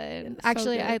 It's really good. It's so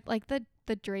Actually, good. I like the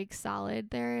Drake salad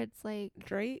there. It's like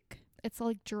Drake. it's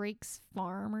like Drake's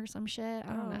farm or some shit.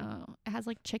 I don't Oh. know. It has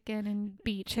like chicken and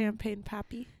beef. Champagne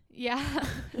Pappy. Yeah.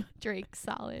 Drake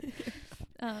salad.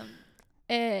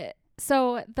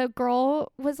 So the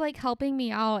girl was like helping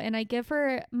me out, and I give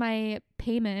her my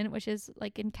payment, which is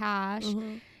like in cash.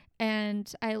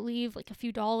 And I leave like a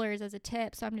few dollars as a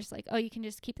tip. So I'm just like, oh, you can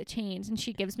just keep the change. And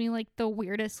she gives me like the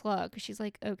weirdest look. She's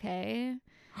like, okay.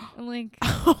 I'm like,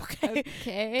 Okay.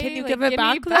 Can you like, give it me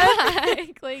back then?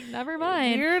 back? Like, never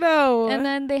mind. Weirdo. And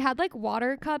then they had like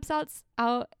water cups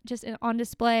out just on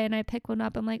display. And I pick one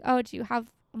up. I'm like, oh,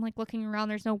 I'm like looking around.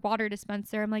 There's no water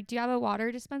dispenser. I'm like, do you have a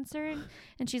water dispenser?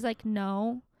 And she's like,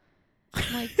 no.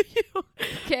 I'm like,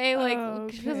 okay,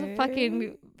 like, she doesn't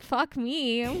fucking fuck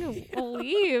me. I'm gonna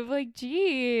leave. Like,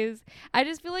 jeez. I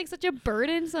just feel like such a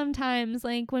burden sometimes.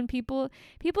 Like, when people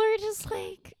are just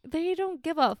like, they don't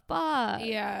give a fuck.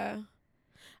 Yeah.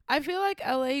 I feel like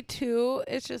LA too,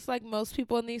 it's just like most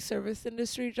people in these service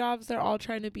industry jobs, they're all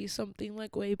trying to be something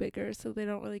like way bigger, so they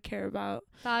don't really care about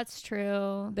That's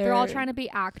true. They're all They're trying to be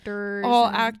actors. all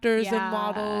and- actors and yeah.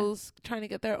 models trying to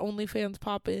get their OnlyFans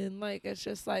popping. Like, it's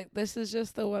just like, this is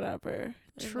just the whatever.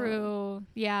 you know? True.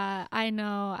 Yeah, I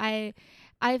know. I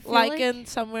feel Like, like in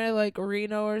somewhere like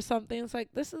Reno or something, it's like,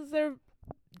 this is their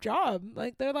job.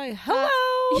 Like, they're like,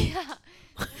 hello. yeah.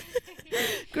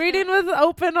 Greeting with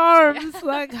open arms.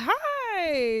 Like,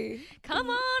 hi. Come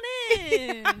on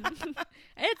in.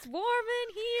 It's warm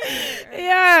in here.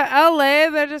 Yeah, LA,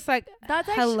 they're just like, That's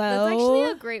hello. actually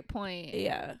a great point.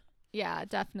 yeah. Yeah,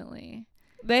 definitely.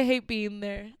 They hate being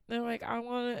there. They're like, I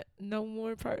want no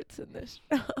more parts in this.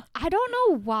 I don't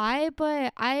know why,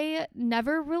 but I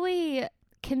never really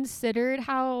considered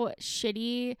how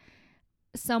shitty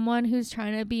someone who's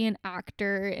trying to be an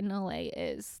actor in LA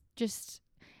is. Just,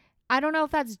 I don't know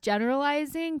if that's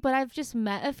generalizing, but I've just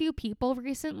met a few people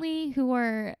recently who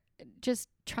are just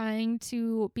trying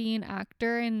to be an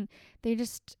actor, and they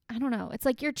just, I don't know. It's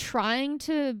like you're trying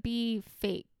to be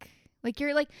fake. Like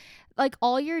you're like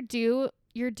all you're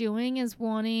doing is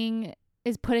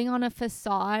putting on a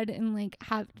facade and like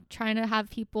trying to have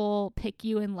people pick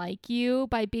you and like you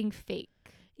by being fake.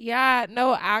 Yeah,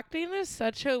 no, acting is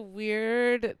such a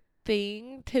weird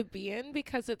thing to be in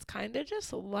because it's kind of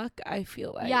just luck, I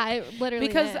feel like. Yeah, it literally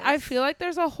because is. I feel like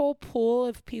there's a whole pool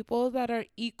of people that are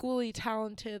equally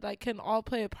talented, like can all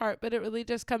play a part, but it really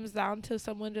just comes down to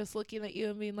someone just looking at you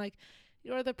and being like,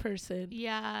 you're the person.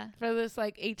 Yeah. For this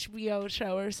like HBO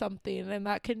show or something, and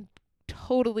that can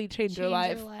totally change your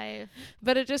life.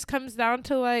 But it just comes down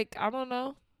to like, I don't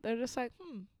know. They're just like,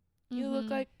 you look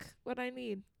like what I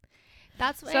need.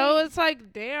 That's why. So it's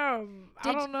like, damn,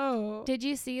 I don't know. Did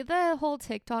you see the whole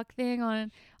TikTok thing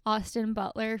on Austin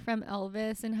Butler from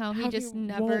Elvis and how he just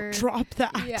never won't drop the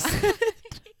accent? Yeah.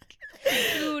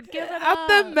 Dude, give it At up.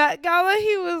 the Met Gala,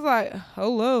 he was like,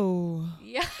 hello.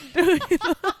 Yeah.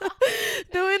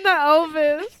 doing the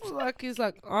Elvis. Like, he's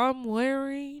like, I'm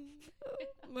wearing.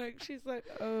 Like, she's like,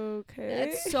 okay.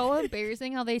 It's so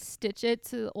embarrassing how they stitch it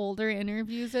to older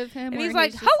interviews of him. And he's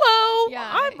like, hello,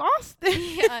 yeah, I'm Austin.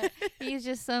 Yeah, he's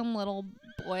just some little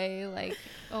boy. Like,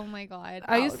 oh my God.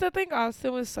 I used to think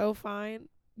Austin was so fine.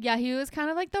 Yeah, he was kind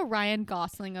of like the Ryan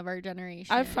Gosling of our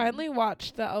generation. I finally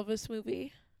watched the Elvis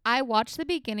movie. I watched the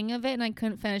beginning of it and I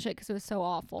couldn't finish it because it was so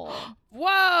awful.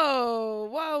 Whoa.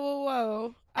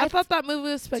 I thought that movie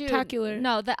was spectacular. Dude,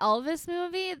 no, the Elvis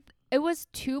movie, it was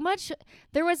too much.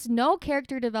 There was no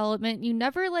character development. You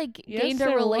never gained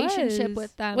a relationship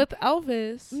with them. With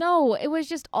Elvis. No, it was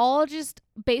just all just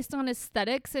based on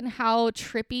aesthetics and how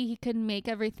trippy he could make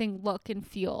everything look and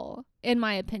feel, in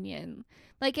my opinion.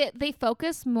 They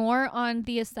focus more on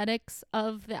the aesthetics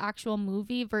of the actual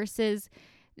movie versus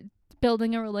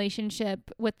building a relationship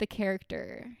with the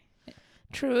character.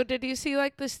 True. Did you see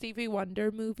the Stevie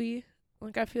Wonder movie?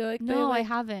 I feel like no, I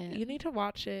haven't. You need to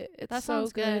watch it. It's that so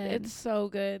sounds good. It's so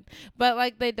good.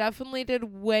 But they definitely did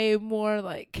way more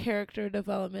character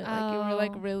development. You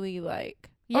were really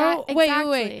yeah, oh,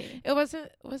 exactly. Wait.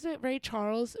 Was it Ray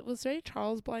Charles? Was Ray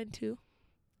Charles blind too?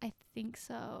 I think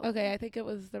so. Okay, I think it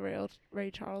was the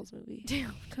Ray Charles movie.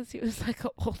 Because he was an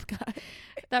old guy.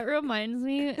 That reminds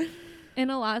me, in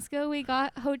Alaska, we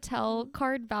got hotel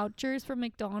card vouchers from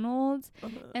McDonald's,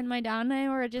 and my dad and I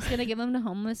were just going to give them to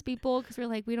homeless people because we're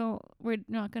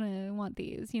not going to want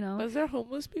these, Was there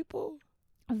homeless people?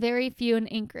 Very few in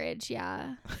Anchorage,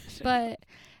 yeah. But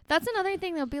that's another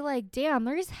thing. They'll be like, damn,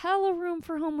 there's hella room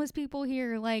for homeless people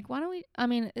here. Why don't we? I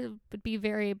mean, it would be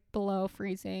very below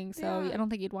freezing, so yeah. I don't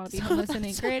think you'd want to be homeless in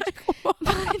Anchorage. But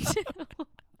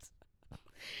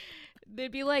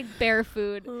they'd be bare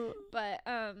food. But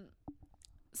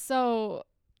so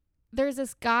there's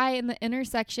this guy in the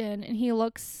intersection, and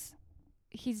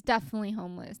he's definitely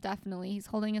homeless. Definitely, he's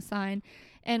holding a sign,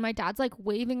 and my dad's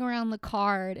waving around the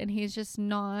card, and he's just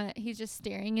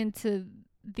staring into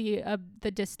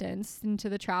the distance, into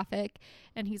the traffic,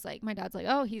 and my dad's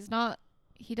oh, he's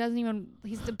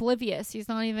oblivious, he's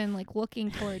not even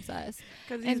looking towards us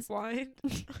because he's blind.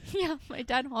 Yeah, my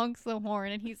dad honks the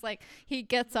horn, and he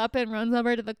gets up and runs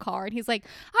over to the car, and he's I'm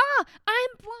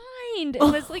blind,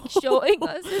 and was showing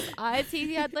us his eyes.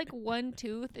 He had one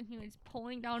tooth, and he was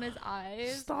pulling down his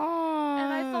eyes. Stop.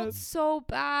 And I felt so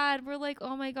bad. We're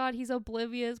oh my God, he's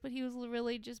oblivious, but he was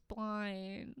really just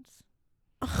blind.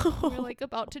 We're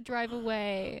about to drive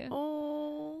away.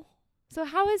 Oh. So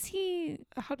how does he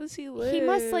live? He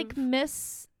must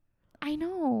miss. I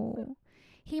know.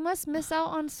 He must miss out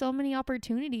on so many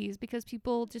opportunities because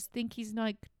people just think he's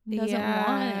doesn't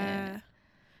want it.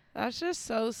 That's just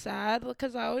so sad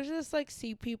because I always just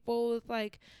see people with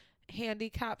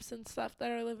handicaps and stuff that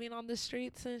are living on the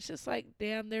streets, and it's just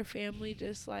damn, their family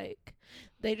just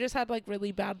they just had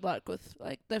really bad luck with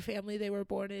the family they were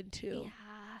born into. Yeah.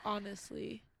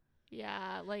 Honestly.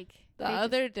 Yeah, the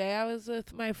other day I was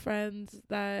with my friends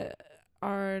that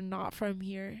are not from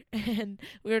here, and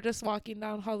we were just walking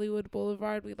down Hollywood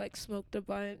Boulevard. We smoked a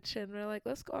bunch, and we're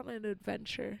let's go on an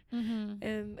adventure.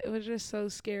 And it was just so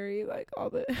scary, all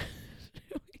the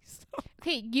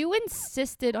Okay, you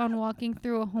insisted on walking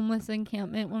through a homeless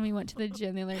encampment when we went to the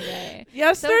gym the other day.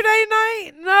 Yesterday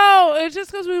night? No, it's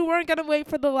just because we weren't going to wait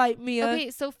for the light, Mia.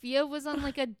 Okay, Sophia was on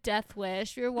like a death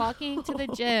wish. We were walking to the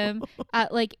gym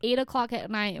at like 8 o'clock at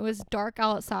night. It was dark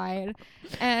outside.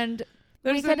 And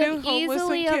we could have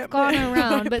easily have gone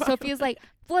around. But Sophia's like,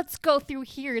 let's go through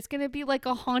here. It's going to be like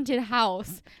a haunted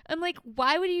house. I'm like,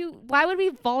 why would we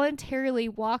voluntarily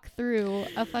walk through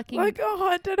a fucking... Like a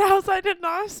haunted house? I did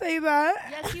not say that.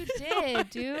 Yes, you did,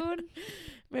 dude.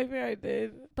 Maybe I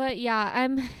did. But yeah,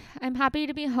 I'm happy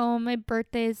to be home. My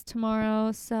birthday's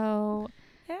tomorrow, so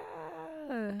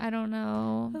Yeah. I don't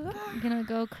know. I'm gonna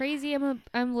go crazy.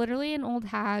 I'm literally an old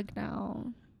hag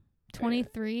now.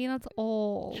 23. That's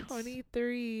old.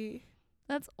 23.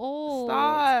 That's old.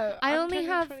 Stop.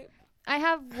 I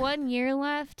have 1 year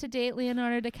left to date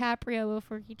Leonardo DiCaprio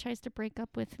before he tries to break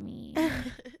up with me.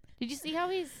 Did you see how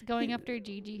he's going after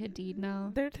Gigi Hadid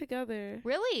now? They're together.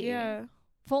 Really? Yeah.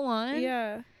 Full on?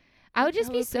 Yeah. I would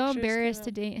just be so embarrassed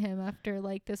to date him after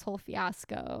like this whole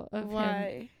fiasco of him.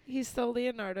 Why? He's still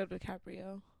Leonardo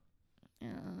DiCaprio. Yeah.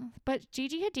 But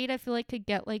Gigi Hadid, I feel like could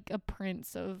get like a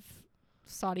prince of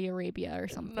Saudi Arabia or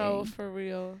something. No, for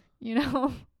real. You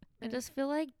know? I just feel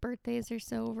like birthdays are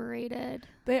so overrated.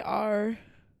 They are.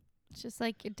 It's just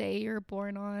like a day you're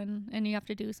born on and you have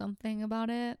to do something about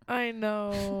it. I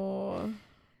know.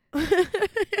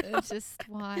 It's just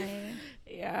why.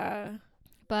 Yeah.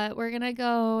 But we're going to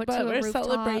go to a rooftop. But we're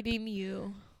celebrating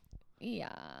you.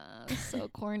 Yeah. So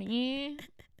corny.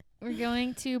 We're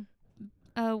going to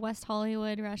a West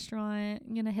Hollywood restaurant.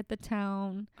 I'm going to hit the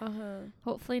town.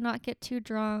 Hopefully not get too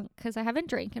drunk because I haven't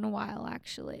drank in a while,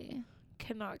 actually.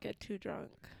 Cannot get too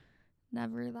drunk.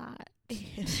 Never that.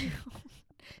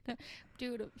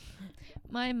 Dude,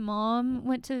 my mom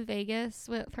went to Vegas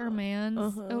with her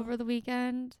mans over the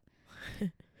weekend.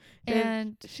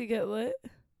 And did she get lit?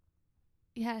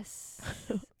 Yes.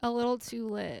 A little too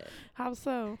lit. How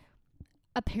so?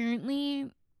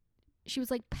 Apparently, she was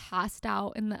like passed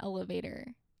out in the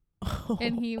elevator.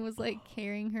 And he was like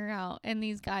carrying her out. And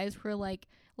these guys were like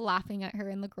laughing at her.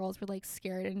 And the girls were like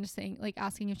scared and just saying, like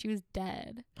asking if she was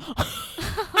dead.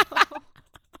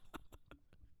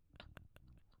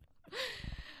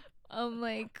 I'm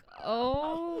like,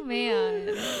 oh man.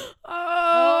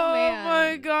 Oh man.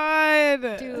 My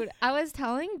God. Dude, I was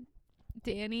telling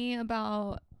Danny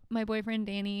about my boyfriend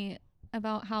Danny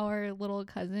about how our little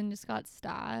cousin just got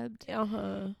stabbed.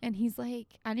 And he's like,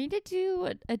 I need to do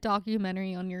a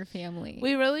documentary on your family.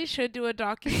 We really should do a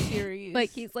docu-series. Like,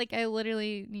 he's like, I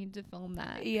literally need to film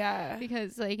that. Yeah.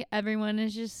 Because, like, everyone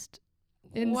is just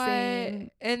insane.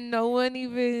 What? And no one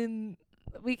even...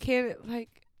 We can't, like...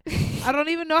 I don't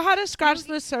even know how to scratch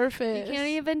the surface. You can't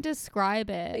even describe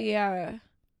it. Yeah.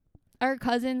 Our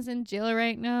cousin's in jail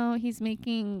right now. He's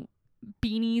making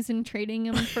beanies and trading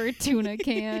them for tuna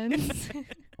cans.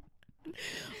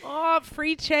 Oh,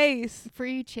 free chase.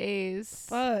 Free chase.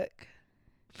 Fuck.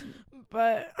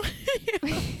 But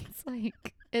it's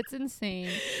like, it's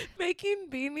insane. Making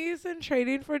beanies and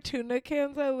trading for tuna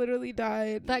cans, I literally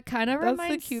died. That kind of reminds...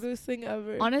 That's the cutest thing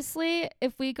ever. Honestly,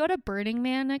 if we go to Burning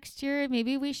Man next year,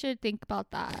 maybe we should think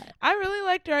about that. I really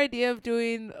liked your idea of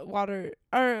doing water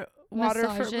for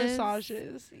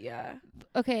massages. Yeah.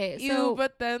 Okay, so...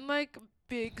 but then, like,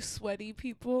 big sweaty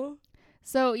people.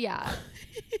 So, yeah.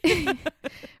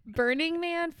 Burning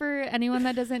Man, for anyone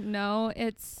that doesn't know,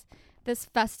 it's this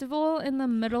festival in the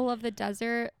middle of the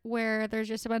desert where there's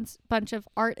just a bunch of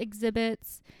art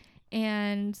exhibits,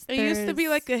 and it used to be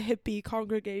like a hippie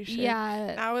congregation.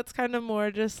 Yeah. Now it's kind of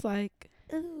more just like...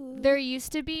 Ooh. There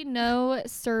used to be no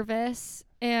service,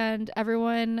 and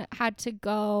everyone had to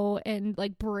go and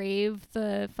like brave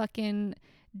the fucking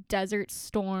desert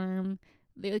storm.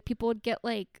 Like, people would get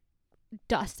like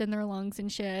dust in their lungs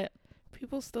and shit.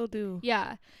 People still do.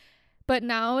 Yeah. But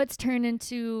now it's turned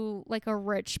into like a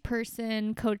rich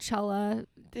person Coachella.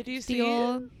 Did you see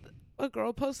a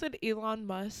girl posted Elon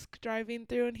Musk driving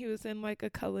through and he was in like a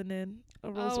Cullinan,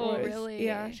 a Rolls Royce. Really?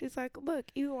 Yeah. She's like, look,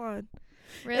 Elon.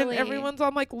 Really? And everyone's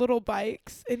on like little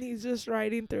bikes and he's just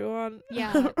riding through on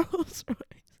a Rolls Royce.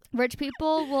 Rich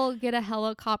people will get a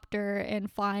helicopter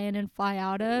and fly in and fly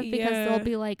out of because they'll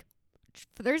be like,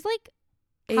 there's like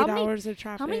 8 hours of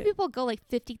traffic. How many people go? Like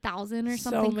 50,000 or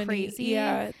something crazy?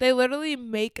 Yeah. They literally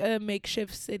make a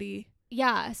makeshift city.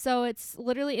 Yeah. So it's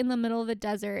literally in the middle of the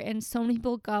desert and so many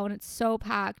people go and it's so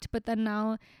packed. But then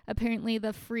now apparently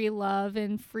the free love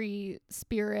and free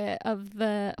spirit of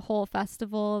the whole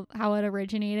festival, how it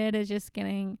originated, is just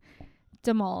getting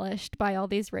demolished by all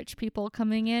these rich people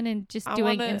coming in and just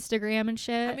doing Instagram and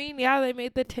shit. I mean, yeah, they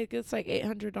made the tickets like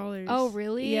 $800. Oh,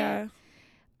 really? Yeah.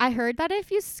 I heard that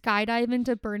if you skydive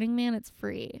into Burning Man, it's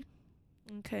free.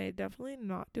 Okay, definitely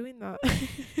not doing that.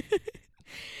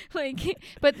 Like,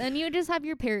 but then you just have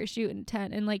your parachute and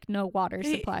tent and like no water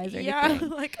supplies or anything.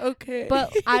 Like, okay.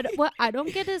 But what I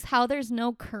don't get is how there's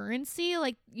no currency.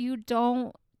 Like, you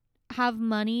don't have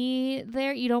money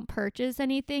there. You don't purchase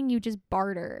anything. You just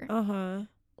barter.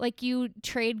 Like, you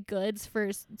trade goods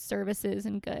for services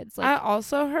and goods. Like, I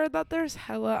also heard that there's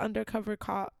hella undercover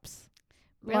cops.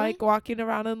 Really? Like, walking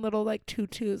around in little, like,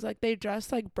 tutus. Like, they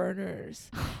dress like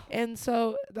burners. And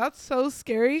so, that's so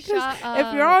scary. Because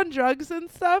if you're on drugs and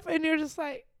stuff, and you're just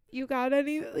like, you got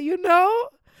any, you know?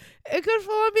 It could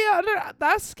follow me under.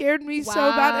 That scared me so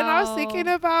bad. And I was thinking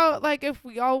about, like, if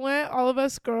we all went, all of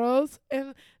us girls,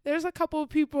 and there's a couple of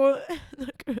people in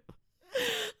the group,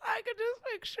 I could just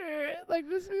picture, like,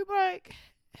 just be like,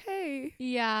 hey.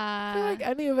 Yeah. I feel like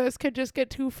any of us could just get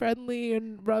too friendly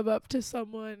and rub up to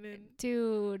someone. And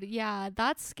dude, yeah,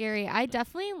 that's scary. I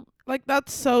definitely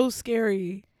that's so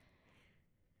scary.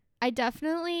 I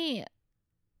definitely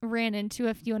ran into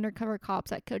a few undercover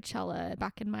cops at Coachella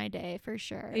back in my day, for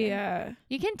sure. Yeah.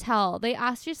 You can tell. They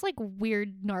ask just like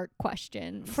weird narc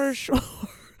questions. For sure.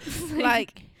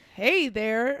 Like, hey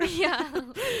there. Yeah.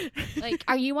 Like,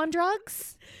 are you on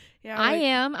drugs? Yeah, I like,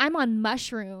 am. I'm on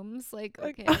mushrooms. Like,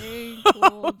 okay,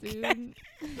 cool, dude.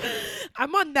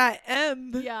 I'm on that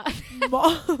M. Yeah.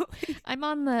 I'm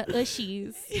on the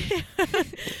ushies. Yeah.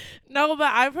 No,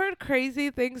 but I've heard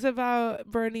crazy things about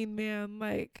Burning Man.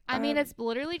 Like, I mean, it's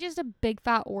literally just a big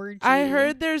fat orgy. I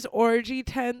heard there's orgy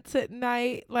tents at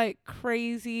night, like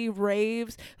crazy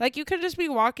raves. Like, you could just be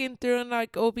walking through and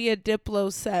like it'll be a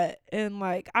Diplo set and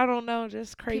like, I don't know,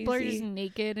 just crazy. People are just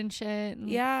naked and shit. And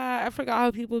yeah, I forgot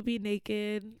how people be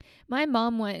naked. my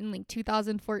mom went in like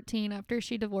 2014 after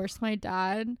she divorced my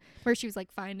dad, where she was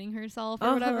like finding herself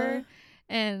or whatever.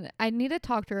 And I need to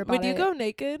talk to her about it. Would you go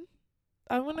naked?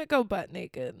 I want to go butt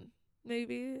naked.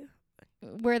 Maybe.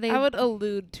 Where they? I would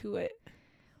allude to it.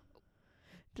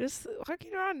 Just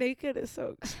walking around naked is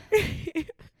so extreme.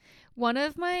 One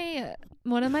of my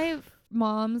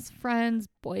mom's friends'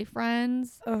 boyfriend,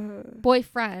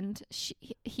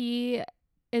 he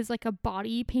is like a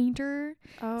body painter.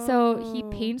 So he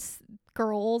paints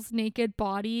girls' naked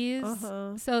bodies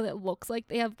so it looks like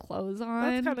they have clothes on.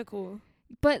 That's kind of cool.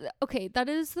 But okay, that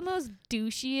is the most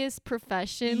douchiest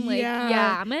profession. Like,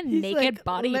 yeah, I'm a he's naked like,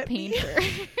 body painter.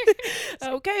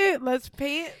 Okay, let's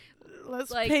paint. Let's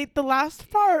like, paint the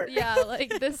last part. Yeah,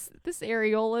 like this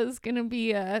areola is gonna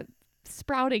be a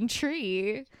sprouting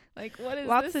tree. Like, what is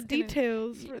lots this of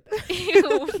details? Ew,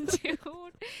 dude.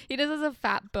 He just has a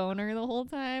fat boner the whole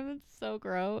time. It's so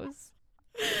gross.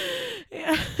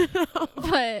 Yeah.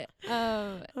 But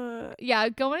yeah,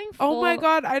 going full. Oh my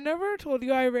god, I never told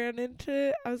you I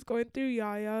was going through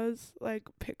Yaya's like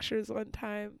pictures one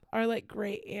time. Our like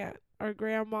great aunt, our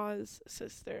grandma's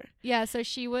sister. Yeah, so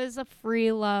she was a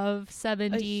free love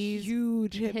 70s a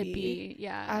huge hippie.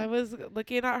 Yeah. I was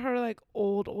looking at her like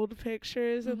old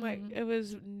pictures and like it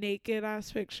was naked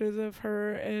ass pictures of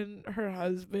her and her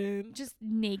husband. Just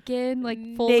naked, like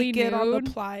fully naked nude on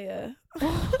the playa.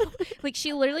 Like,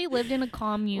 she literally lived in a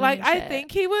commune. Like, I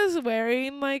think he was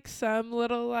wearing like some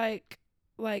little like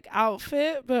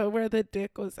outfit, but where the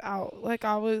dick was out. Like,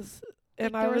 I was,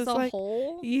 and like, I was a like,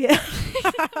 hole? yeah.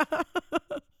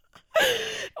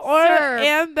 Or Sir.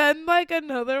 And then like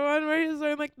another one where he was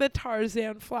wearing like the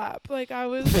Tarzan flap. Like, I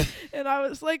was and I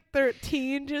was like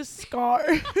 13, just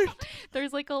scarred.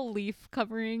 There's like a leaf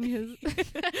covering his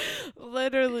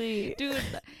literally, dude.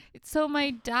 So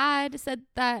my dad said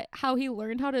that how he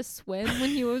learned how to swim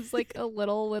when he was like a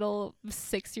little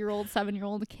 6-year-old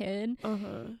 7-year-old kid.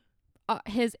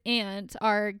 His aunt,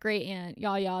 our great aunt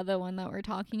Yaya, the one that we're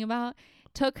talking about,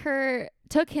 took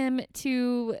him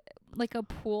to like a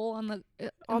pool on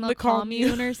the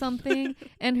commune or something,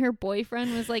 and her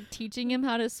boyfriend was like teaching him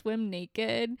how to swim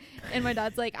naked, and my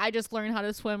dad's like, I just learned how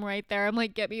to swim right there. I'm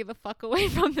like, get me the fuck away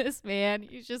from this man.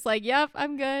 He's just like, yep,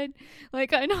 I'm good,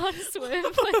 like, I know how to swim.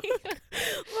 Like,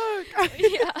 look,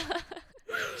 yeah.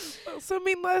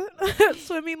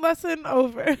 Swimming lesson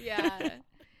over. Yeah.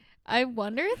 I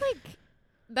wonder, like,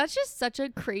 that's just such a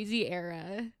crazy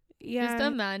era. Yeah, just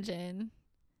imagine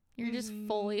you're just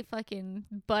fully fucking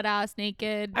butt ass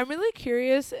naked. I'm really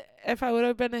curious if I would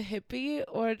have been a hippie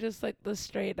or just like the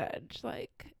straight edge,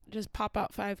 like just pop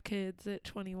out 5 kids at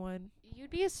 21. You'd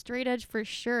be a straight edge for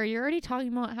sure. You're already talking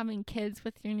about having kids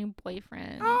with your new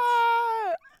boyfriend.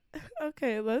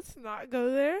 Okay, let's not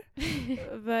go there.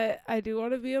 But I do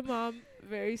want to be a mom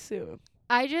very soon.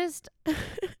 I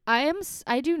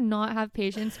do not have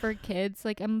patience for kids.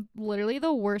 Like, I'm literally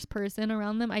the worst person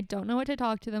around them. I don't know what to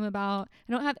talk to them about.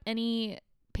 I don't have any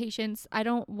patience. I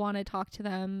don't want to talk to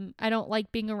them. I don't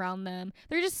like being around them.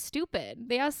 They're just stupid.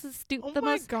 They ask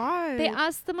God. they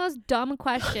ask the most dumb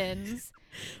questions.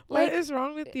 What is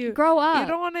wrong with you? Grow up. You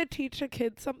don't want to teach a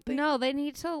kid something? No, they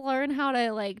need to learn how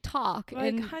to like talk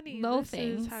Like, and honey, know this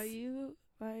things. is how you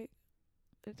like.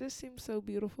 It just seems so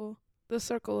beautiful. The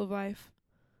circle of life.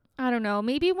 I don't know.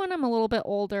 Maybe when I'm a little bit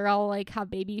older, I'll like have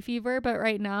baby fever. But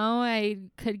right now, I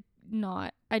could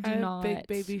not. I do have not. big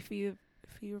baby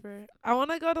fever. I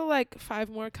want to go to like 5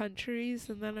 more countries,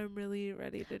 and then I'm really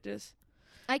ready to just.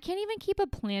 I can't even keep a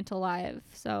plant alive.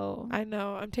 So I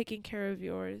know. I'm taking care of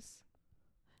yours.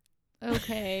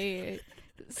 okay.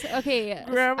 Okay.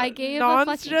 Grandma, I gave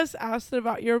Nons just asked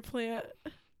about your plant.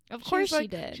 Of course she like,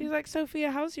 did. She's like,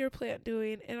 Sophia, how's your plant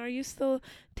doing? And are you still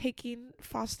taking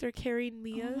foster caring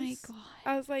Mia's? Oh my god.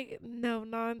 I was like, no,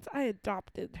 Nons, I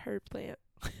adopted her plant.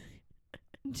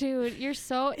 Dude, you're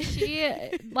so she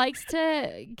likes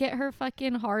to get her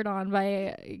fucking hard on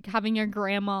by having your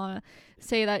grandma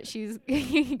say that she's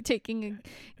taking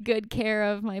good care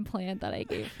of my plant that I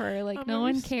gave her. Like, I'm no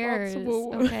one cares.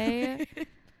 Okay.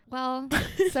 Well,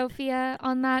 Sophia,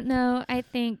 on that note, I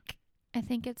think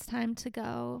it's time to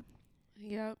go.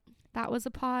 Yep. That was a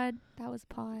pod.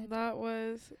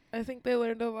 I think they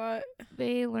learned a lot.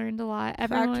 They learned a lot.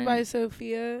 Fact by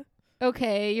Sophia.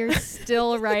 Okay, you're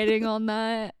still writing on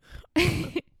that.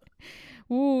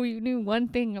 Ooh, you knew one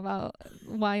thing about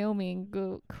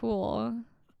Wyoming. Cool.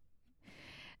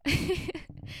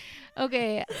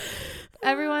 Okay,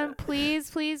 everyone, please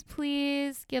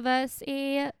give us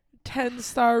a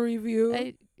 10-star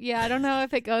review. I don't know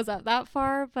if it goes up that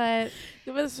far, but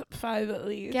give us 5 at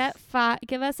least.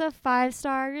 Give us a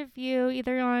 5-star review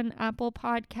either on Apple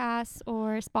Podcasts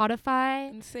or Spotify,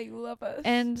 and say you love us.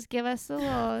 And give us a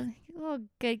little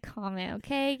good comment,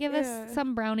 okay? Give us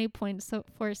some brownie points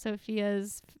for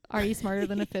Sophia's "Are you smarter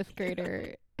than a 5th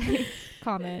grader?"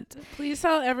 comment. Please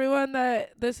tell everyone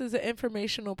that this is an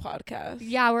informational podcast.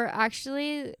 Yeah, we're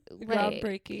actually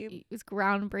groundbreaking. It's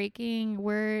groundbreaking.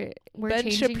 We're Ben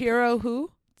Shapiro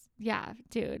who? Yeah,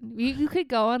 dude. You could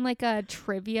go on like a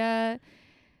trivia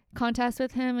contest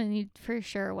with him and you'd for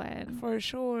sure win. For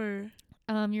sure.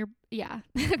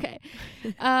 Okay.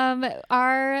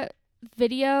 Our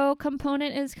video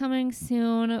component is coming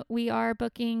soon. We are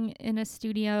booking in a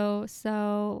studio,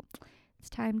 so it's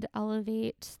time to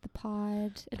elevate the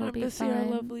pod. It'll be fun. See our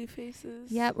lovely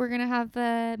faces. Yep, we're gonna have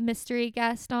a mystery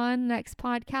guest on next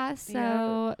podcast,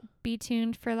 so be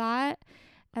tuned for that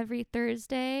every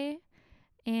Thursday.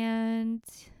 And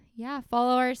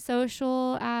follow our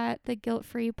social at the Guilt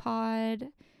Free Pod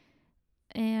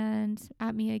and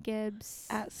at Mia Gibbs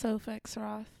at Sophx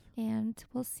Roth. And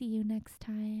we'll see you next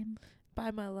time.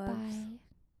 Bye, my loves.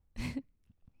 Bye.